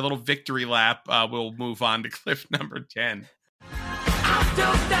just as a little victory lap, we'll move on to clip number 10. I'm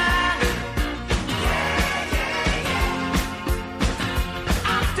still standing.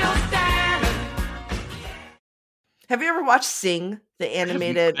 I'm still standing. Have you ever watched Sing, the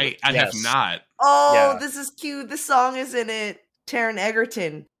animated? I have not. Oh, This is cute. This song is in it. Taron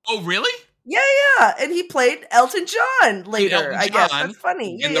Egerton. Oh, really? Yeah. And he played Elton John later, Elton I guess. John That's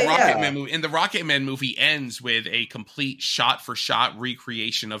funny. In the Rocketman movie. In the Rocketman movie ends with a complete shot-for-shot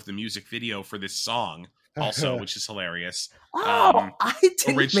recreation of the music video for this song, also, which is hilarious. Oh, I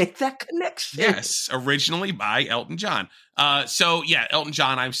didn't make that connection. Yes, originally by Elton John. So yeah, Elton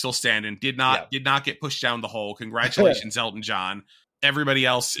John, I'm still standing. Did not get pushed down the hole. Congratulations, Elton John. Everybody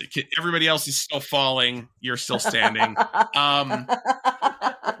else is still falling. You're still standing.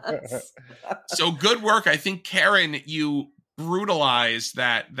 So good work. I think, Karen, you brutalized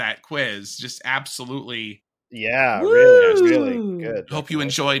that quiz. Just absolutely. Yeah, really good. Hope you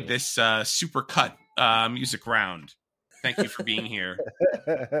enjoyed this super cut music round. Thank you for being here.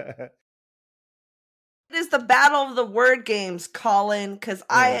 It is the battle of the word games, Colin, because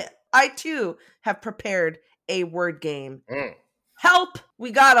I too have prepared a word game. Help!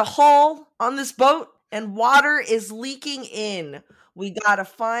 We got a hole on this boat and water is leaking in. We gotta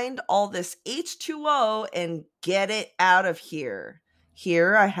find all this H2O and get it out of here.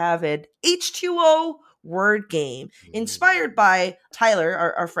 Here I have an H2O word game inspired by Tyler,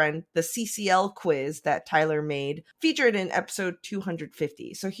 our friend, the CCL quiz that Tyler made, featured in episode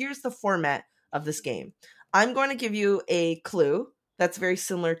 250. So here's the format of this game. I'm going to give you a clue that's very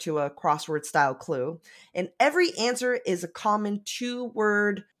similar to a crossword style clue. And every answer is a common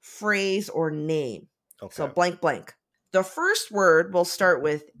 2-word phrase or name. Okay. So blank, blank. The first word will start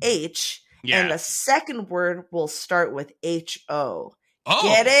with H, and the second word will start with H-O. Oh.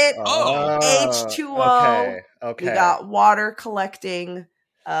 Get it? Oh. H2O. Okay. We got water collecting.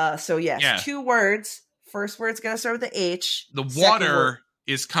 So yes, 2 words. First word's going to start with the H. The water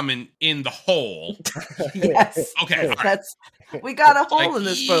is coming in the hole. Yes. Okay. We got a hole in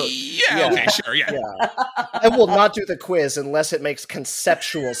this boat. Yeah. Okay. Sure. Yeah. I will not do the quiz unless it makes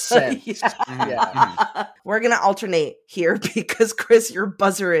conceptual sense. Yeah. We're gonna alternate here because Chris, your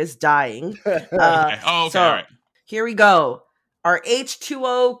buzzer is dying. Okay. All right. Here we go. Our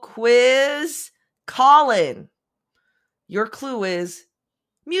H2O quiz. Colin, your clue is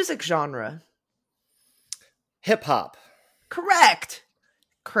music genre. Hip hop. Correct.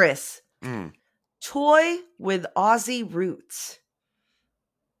 Chris. Toy with Aussie roots.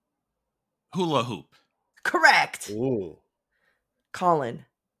 Hula hoop. Correct. Ooh. Colin.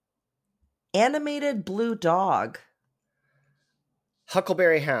 Animated blue dog.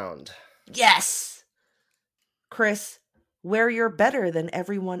 Huckleberry Hound. Yes. Chris. where you're better than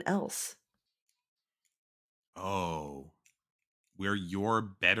everyone else. Oh, where you're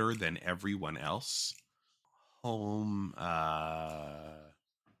better than everyone else? Home,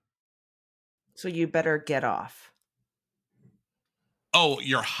 So you better get off. Oh,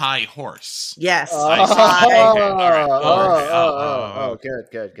 your high horse. Yes. I see. High. Okay, all right. Oh,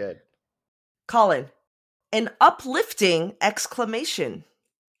 good. Colin, an uplifting exclamation.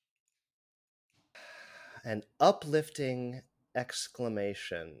 An uplifting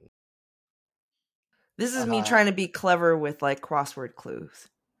exclamation. This is me trying to be clever with like crossword clues.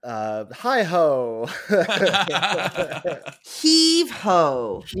 Hi ho. Heave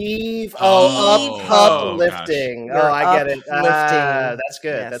ho. Heave. Oh, Uplifting. gosh. Oh, I get it. Uplifting. That's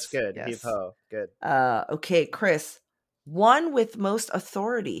good. Yes, That's good. yes. Heave ho. Good. Okay, Chris. One with most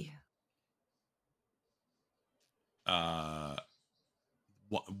authority. One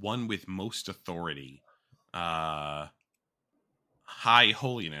with most authority. High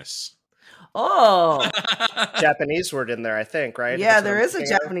holiness. Oh, Japanese word in there, I think, right? yeah, That's what there I'm is a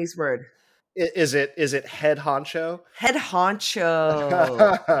thinking of. Japanese word. Is it head honcho? Head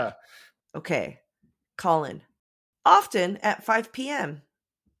honcho. Okay, Colin. Often at 5 p.m.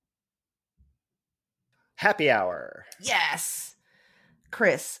 Happy hour. Yes.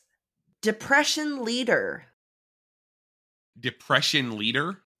 Chris. Depression leader. Depression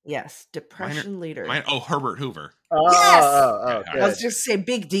leader. Yes, depression leader. Herbert Hoover. Yes! Oh, Okay. good. I was just say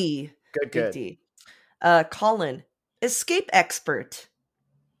Big D. Good. Big D. Colin. Escape expert.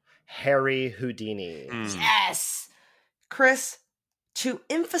 Harry Houdini. Mm. Yes. Chris. To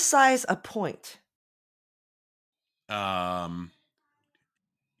emphasize a point. Hit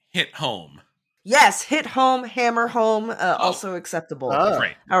home. Yes, hit home, hammer home, also acceptable. Oh.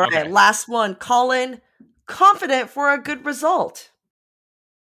 Great. All right, Okay. last one. Colin, confident for a good result.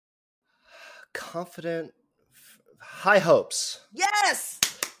 Confident. High hopes. Yes.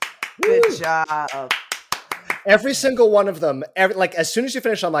 Good Woo. job. Every single one of them, as soon as you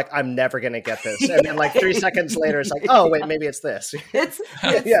finish, I'm like, I'm never going to get this. And then like 3 seconds later, it's like, oh, wait, maybe it's this. It's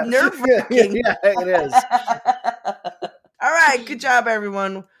Yeah. nerve-wracking. Yeah, it is. All right, good job,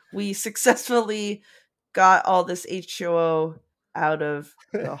 everyone. We successfully got all this H2O out of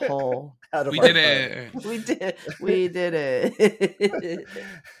the hole. Out of We our did it. We did it.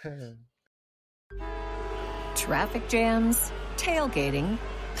 phone. Traffic jams, tailgating,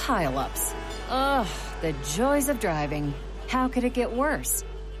 pileups. Ugh, the joys of driving. How could it get worse?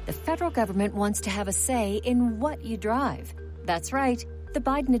 The federal government wants to have a say in what you drive. That's right. The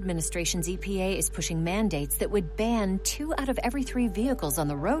Biden administration's EPA is pushing mandates that would ban 2 out of every 3 vehicles on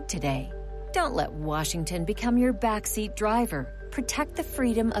the road today. Don't let Washington become your backseat driver. Protect the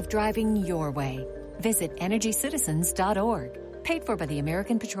freedom of driving your way. Visit EnergyCitizens.org. Paid for by the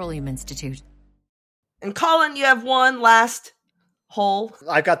American Petroleum Institute. And Colin, you have one last hole.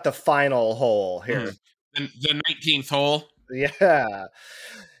 I got the final hole here. The 19th hole. Yeah.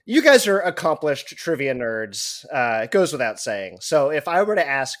 You guys are accomplished trivia nerds. It goes without saying. So if I were to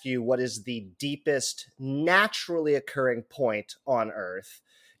ask you what is the deepest naturally occurring point on Earth,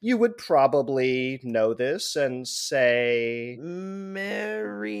 you would probably know this and say...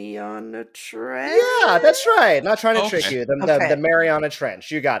 Mariana Trench? Yeah, that's right. Not trying to Okay. trick you. The Okay. Mariana Trench.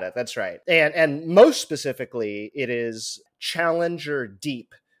 You got it. That's right. And most specifically, it is Challenger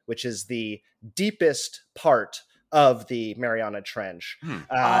Deep, which is the deepest part of the Mariana Trench.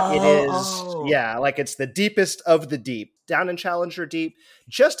 It is, it's the deepest of the deep. Down in Challenger Deep,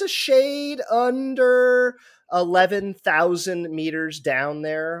 just a shade under 11,000 meters down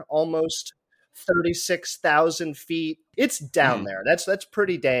there, almost 36,000 feet. It's down there. That's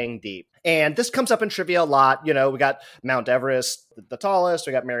pretty dang deep. And this comes up in trivia a lot. You know, we got Mount Everest, the tallest.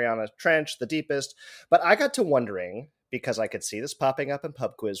 We got Mariana Trench, the deepest. But I got to wondering, because I could see this popping up in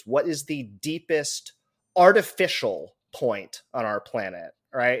Pub Quiz, what is the deepest artificial point on our planet?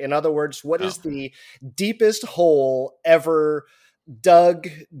 Right? In other words, what is the deepest hole ever dug,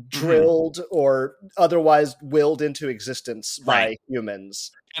 drilled, or otherwise willed into existence by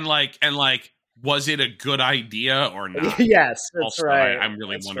humans? And was it a good idea or not? Yes, that's also, right. I'm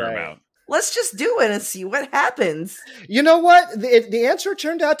really wondering about. Let's just do it and see what happens. You know what? The answer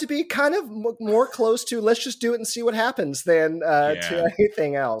turned out to be kind of more close to let's just do it and see what happens than to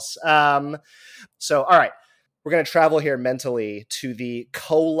anything else. So, all right. We're going to travel here mentally to the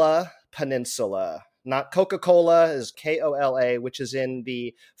Kola Peninsula. Not Coca-Cola, is Kola, which is in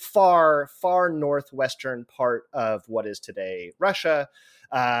the far, far northwestern part of what is today Russia,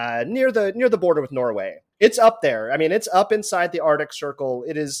 near the border with Norway. It's up there. I mean, it's up inside the Arctic Circle.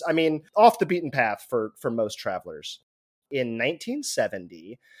 It is, I mean, off the beaten path for most travelers. In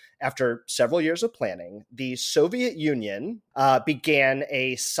 1970, after several years of planning, the Soviet Union began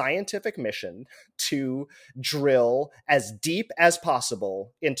a scientific mission to drill as deep as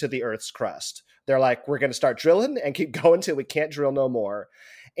possible into the Earth's crust. They're like, we're going to start drilling and keep going till we can't drill no more.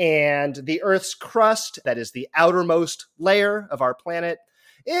 And the Earth's crust, that is the outermost layer of our planet,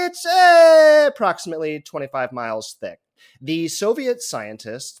 it's approximately 25 miles thick. The Soviet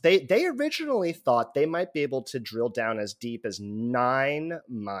scientists, they originally thought they might be able to drill down as deep as 9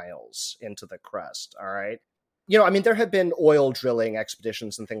 miles into the crust, all right? You know, I mean, there have been oil drilling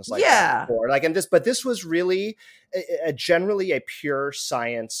expeditions and things like that before. But this was really generally a pure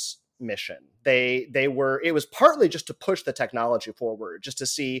science mission. It was partly just to push the technology forward, just to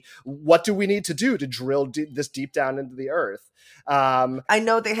see what do we need to do to drill this deep down into the earth. I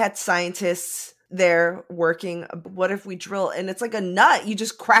know they had scientists there working. What if we drill and it's like a nut? You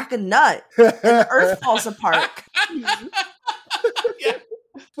just crack a nut and the earth falls apart. Yeah.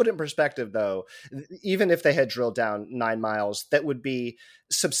 Put it in perspective, though, even if they had drilled down 9 miles, that would be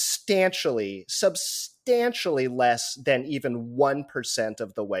substantially less than even 1%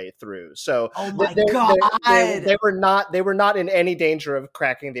 of the way through. So, oh my God, they were not in any danger of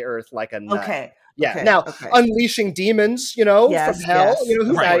cracking the earth like a nut. Okay. Yeah. Okay. Now, unleashing demons, from hell,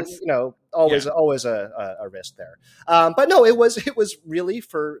 always a risk there. But no, it was really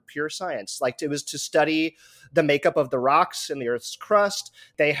for pure science. Like, it was to study the makeup of the rocks in the Earth's crust.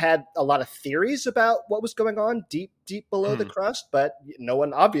 They had a lot of theories about what was going on deep below the crust, but no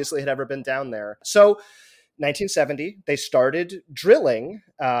one obviously had ever been down there. So 1970, they started drilling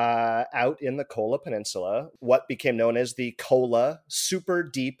out in the Kola Peninsula, what became known as the Kola Super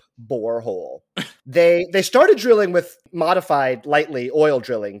Deep Borehole. They started drilling with modified lightly oil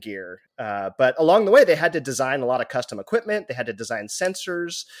drilling gear, but along the way, they had to design a lot of custom equipment. They had to design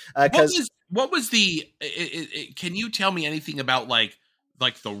sensors. What was the? Can you tell me anything about like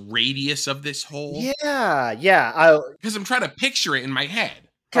the radius of this hole? Yeah. Because I'm trying to picture it in my head.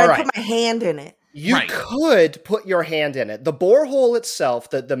 Can I put my hand in it? You could put your hand in it. The borehole itself,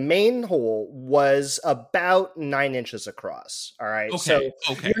 the main hole, was about 9 inches across. All right. Okay.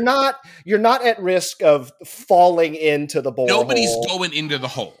 So you're not at risk of falling into the borehole. Nobody's going into the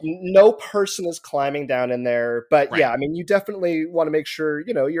hole. No person is climbing down in there. But yeah, I mean, you definitely want to make sure,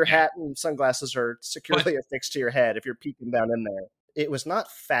 your hat and sunglasses are securely affixed to your head if you're peeking down in there. It was not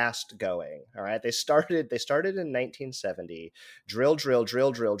fast going. All right. They started in 1970. Drill. They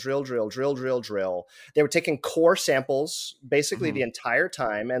were taking core samples basically the entire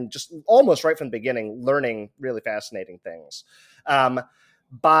time and just almost right from the beginning, learning really fascinating things.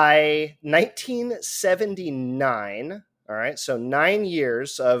 By 1979, all right, so 9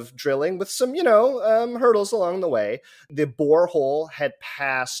 years of drilling with some, hurdles along the way, the borehole had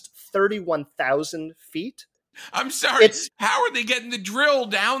passed 31,000 feet. I'm sorry. How are they getting the drill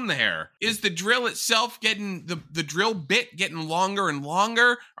down there? Is the drill itself getting the drill bit getting longer and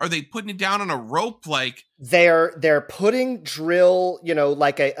longer? Are they putting it down on a rope? Like they're putting drill,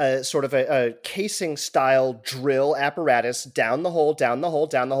 like a sort of a casing style drill apparatus down the hole,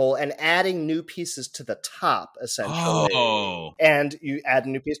 and adding new pieces to the top, essentially. Oh. And you add a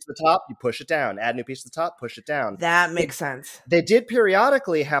new piece to the top, you push it down. Add a new piece to the top, push it down. That makes sense. They did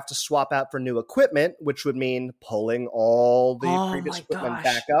periodically have to swap out for new equipment, which would mean pulling all the previous equipment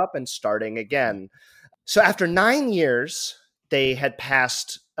back up and starting again. So after 9 years, they had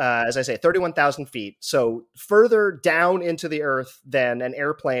passed, as I say, 31,000 feet. So further down into the earth than an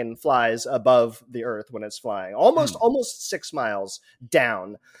airplane flies above the earth when it's flying. Almost 6 miles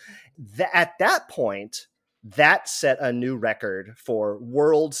down. At that point, that set a new record for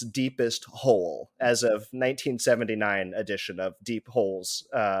world's deepest hole as of 1979 edition of Deep Holes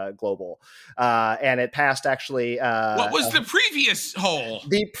Global. And it passed actually... what was the previous hole?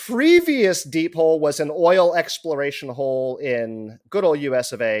 The previous deep hole was an oil exploration hole in good old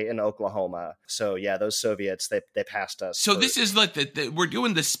US of A in Oklahoma. So yeah, those Soviets, they passed us. So this is like we're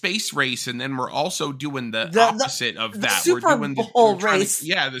doing the space race, and then we're also doing the opposite of that. Super we're doing Bowl race.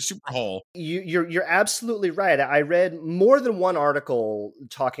 The Super Hole. You're absolutely right. I read more than one article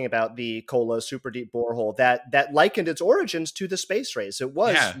talking about the Kola Super Deep Borehole that likened its origins to the space race. It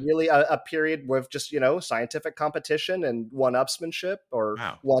was really a period with just, scientific competition and one-upsmanship or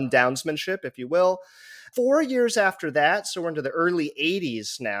one-downsmanship, if you will. 4 years after that, so we're into the early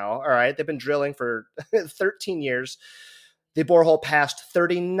 80s now, all right, they've been drilling for 13 years. The borehole passed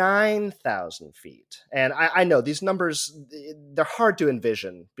 39,000 feet. And I know these numbers, they're hard to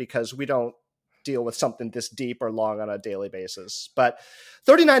envision because we don't deal with something this deep or long on a daily basis. But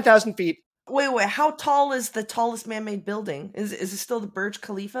 39,000 feet. Wait, how tall is the tallest man-made building? Is it still the Burj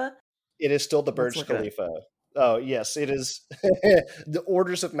Khalifa? It is still the Burj Khalifa. Oh, yes, it is the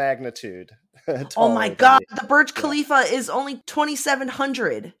orders of magnitude. Oh my God, the Burj Khalifa is only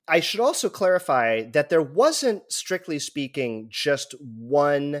 2,700. I should also clarify that there wasn't, strictly speaking, just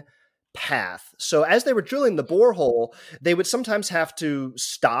one path. So as they were drilling the borehole, they would sometimes have to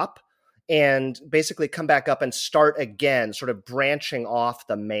stop and basically come back up and start again, sort of branching off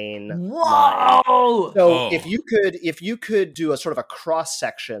the main line. So if you could do a sort of a cross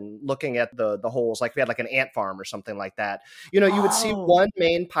section looking at the holes, like if you had like an ant farm or something like that, you know, you would see one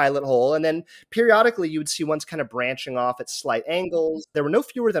main pilot hole, and then periodically you would see ones kind of branching off at slight angles. There were no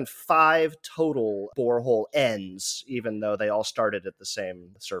fewer than 5 total borehole ends, even though they all started at the same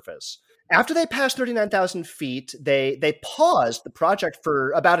surface. After they passed 39,000 feet, they paused the project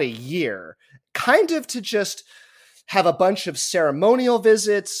for about a year, kind of to just have a bunch of ceremonial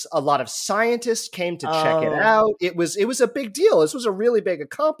visits. A lot of scientists came to check it out. It was a big deal. This was a really big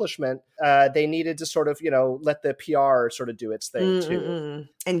accomplishment. They needed to sort of, you know, let the PR sort of do its thing too.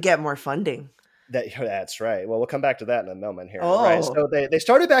 And get more funding. That's right. Well, we'll come back to that in a moment here. Right? So they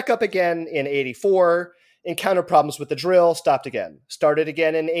started back up again in 84. Encountered problems with the drill, stopped again. Started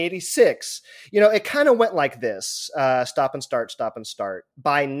again in 86. You know, it kind of went like this. Stop and start, stop and start.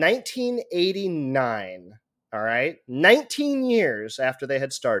 By 1989, all right, 19 years after they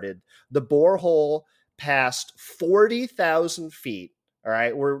had started, the borehole passed 40,000 feet. All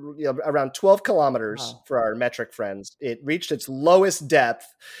right, we're around 12 kilometers for our metric friends. It reached its lowest depth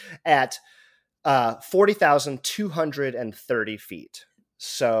at 40,230 feet.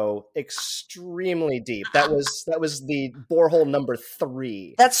 So extremely deep. That was the borehole number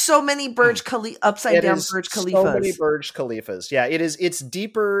 3. That's so many Burj Khalifa upside down Burj Khalifas. So many Burj Khalifas. Yeah, it's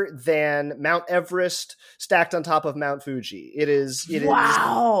deeper than Mount Everest stacked on top of Mount Fuji. It is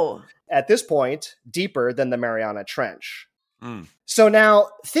at this point deeper than the Mariana Trench. So now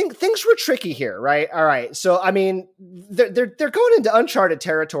things were tricky here, right? All right. So I mean, they're going into uncharted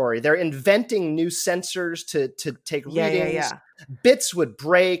territory. They're inventing new sensors to take readings. Yeah. Bits would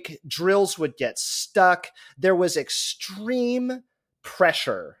break, drills would get stuck. There was extreme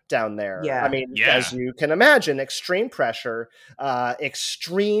pressure down there. I mean, as you can imagine, extreme pressure,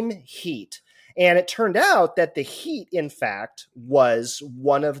 extreme heat. And it turned out that the heat, in fact, was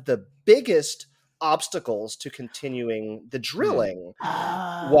one of the biggest obstacles to continuing the drilling.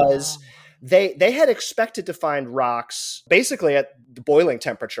 Was they had expected to find rocks basically at the boiling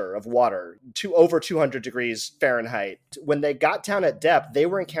temperature of water, to over 200 degrees Fahrenheit. When they got down at depth, they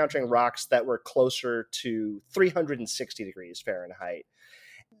were encountering rocks that were closer to 360 degrees Fahrenheit.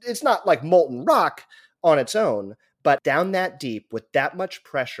 It's not like molten rock on its own, but down that deep with that much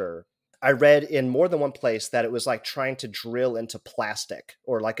pressure, I read in more than one place that it was like trying to drill into plastic,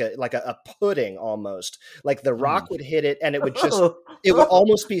 or like a pudding almost. Like the rock would hit it and it would just it would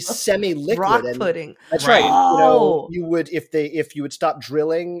almost be semi-liquid. Rock pudding. That's right. You know, you would if you would stop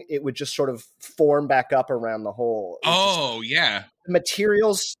drilling, it would just sort of form back up around the hole. The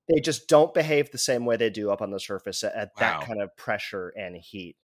materials, they just don't behave the same way they do up on the surface at that kind of pressure and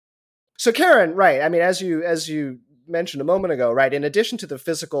heat. So Karen, right? I mean, as you mentioned a moment ago, right? In addition to the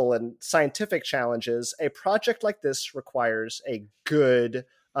physical and scientific challenges, a project like this requires a good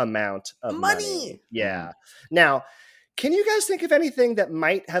amount of money. Yeah. Now, can you guys think of anything that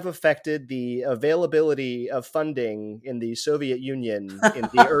might have affected the availability of funding in the Soviet Union in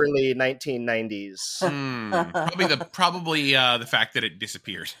the early 1990s? Probably the fact that it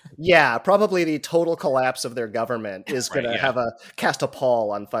disappeared. Yeah, probably the total collapse of their government is going to cast a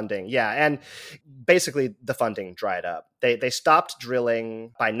pall on funding. Yeah, and basically the funding dried up. They stopped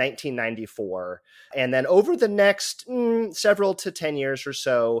drilling by 1994, and then over the next several to 10 years or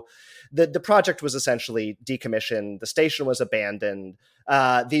so, the project was essentially decommissioned. The station was abandoned.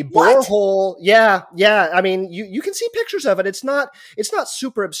 The borehole, I mean, you can see pictures of it. It's not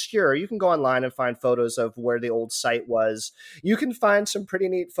super obscure. You can go online and find photos of where the old site was. You can find some pretty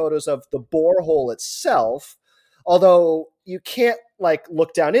neat photos of the borehole itself, although you can't like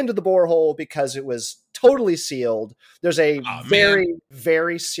look down into the borehole because it was totally sealed. There's a very,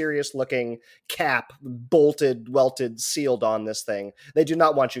 very serious looking cap, bolted, welted, sealed on this thing. They do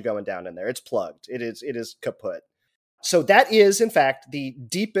not want you going down in there. It's plugged. It is kaput. So that is, in fact, the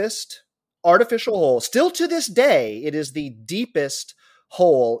deepest artificial hole. Still to this day, it is the deepest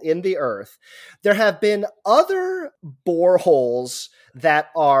hole in the earth. There have been other boreholes that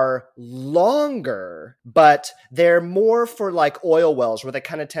are longer, but they're more for like oil wells where they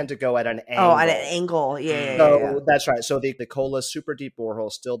kind of tend to go at an angle. Oh, at an angle. Yeah. So that's right. So the Kola Super Deep Borehole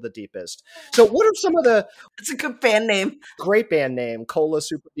is still the deepest. So what are some of the... It's a good band name. Great band name, Kola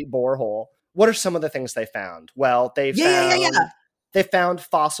Super Deep Borehole. What are some of the things they found? Well, they found They found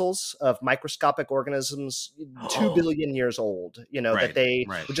fossils of microscopic organisms 2 billion years old, that they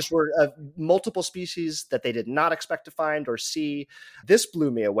just were multiple species that they did not expect to find or see. This blew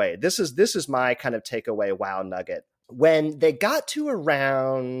me away. This is my kind of takeaway wow nugget. When they got to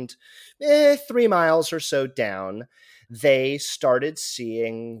around 3 miles or so down, they started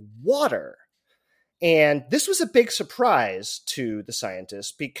seeing water. And this was a big surprise to the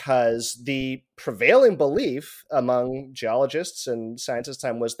scientists because the prevailing belief among geologists and scientists at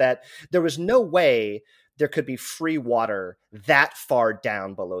the time was that there was no way there could be free water that far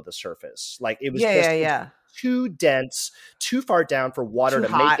down below the surface. Like it was too dense, too far down for water to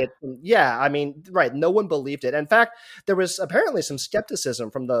make it. Yeah, I mean, right. No one believed it. In fact, there was apparently some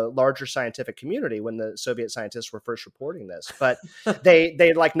skepticism from the larger scientific community when the Soviet scientists were first reporting this. But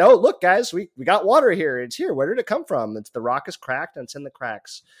they like, no, look, guys, we got water here. It's here. Where did it come from? The rock is cracked and it's in the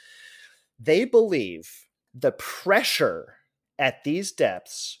cracks. They believe the pressure at these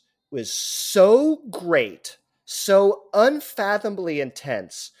depths was so great, so unfathomably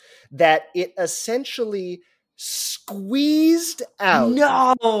intense that it essentially squeezed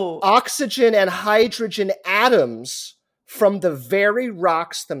out oxygen and hydrogen atoms from the very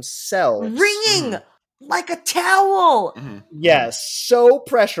rocks themselves. Ringing like a towel. Yes, so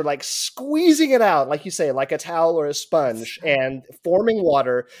pressure, like squeezing it out, like you say, like a towel or a sponge, and forming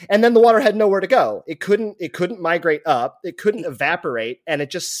water. And then the water had nowhere to go. It couldn't migrate up. It couldn't evaporate, and it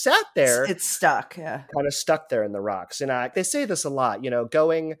just sat there. It's stuck, kind of stuck there in the rocks. And they say this a lot.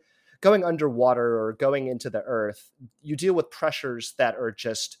 going underwater or going into the earth, you deal with pressures that are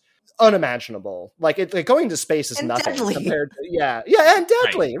just unimaginable. Like going to space is nothing compared to and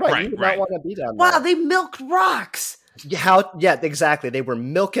deadly. Right. You do not want to be down there. Wow, they milked rocks. Exactly. They were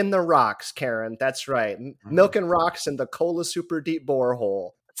milking the rocks, Karen. That's right. Milking rocks in the Kola Super Deep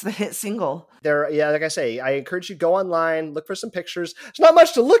Borehole. It's the hit single. Like I say, I encourage you to go online, look for some pictures. There's not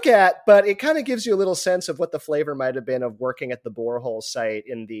much to look at, but it kind of gives you a little sense of what the flavor might have been of working at the borehole site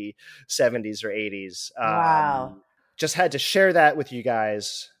in the 70s or 80s. Wow. Just had to share that with you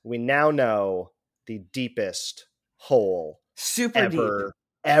guys. We now know the deepest hole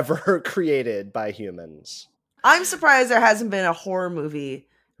ever created by humans. I'm surprised there hasn't been a horror movie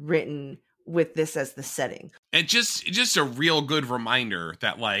written with this as the setting. And just a real good reminder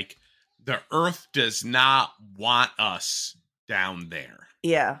that like the Earth does not want us down there.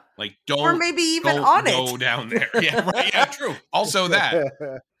 Yeah. Like don't or maybe even on it. Go down there. Yeah, right. Yeah, true. Also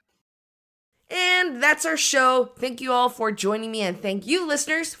that. And that's our show. Thank you all for joining me, and thank you,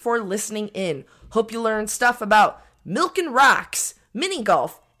 listeners, for listening in. Hope you learned stuff about milking rocks, mini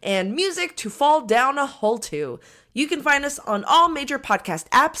golf, and music to fall down a hole to. You can find us on all major podcast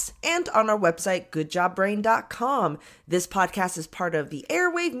apps and on our website, goodjobbrain.com. This podcast is part of the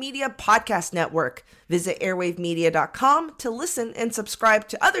Airwave Media Podcast Network. Visit airwavemedia.com to listen and subscribe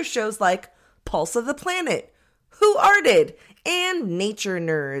to other shows like Pulse of the Planet, Who Arted, and Nature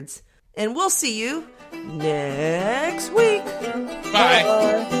Nerds. And we'll see you next week. Bye.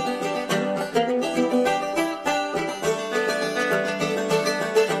 Bye.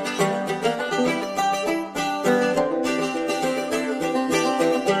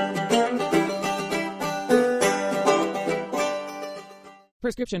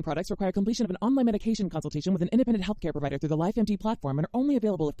 Prescription products require completion of an online medication consultation with an independent healthcare provider through the LifeMD platform and are only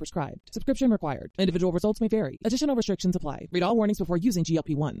available if prescribed. Subscription required. Individual results may vary. Additional restrictions apply. Read all warnings before using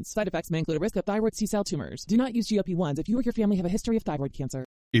GLP-1s. Side effects may include a risk of thyroid C-cell tumors. Do not use GLP-1s if you or your family have a history of thyroid cancer.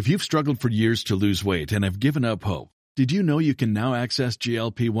 If you've struggled for years to lose weight and have given up hope, did you know you can now access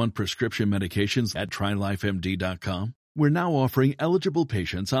GLP-1 prescription medications at TryLifeMD.com? We're now offering eligible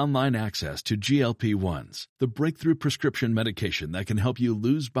patients online access to GLP-1s, the breakthrough prescription medication that can help you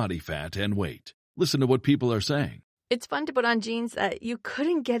lose body fat and weight. Listen to what people are saying. It's fun to put on jeans that you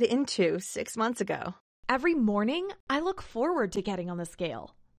couldn't get into 6 months ago. Every morning, I look forward to getting on the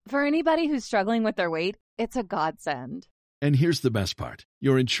scale. For anybody who's struggling with their weight, it's a godsend. And here's the best part.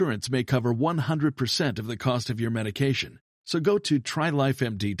 Your insurance may cover 100% of the cost of your medication. So go to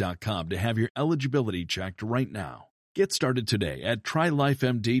TryLifeMD.com to have your eligibility checked right now. Get started today at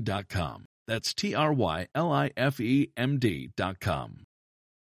TryLifeMD.com. That's TryLifeMD.com.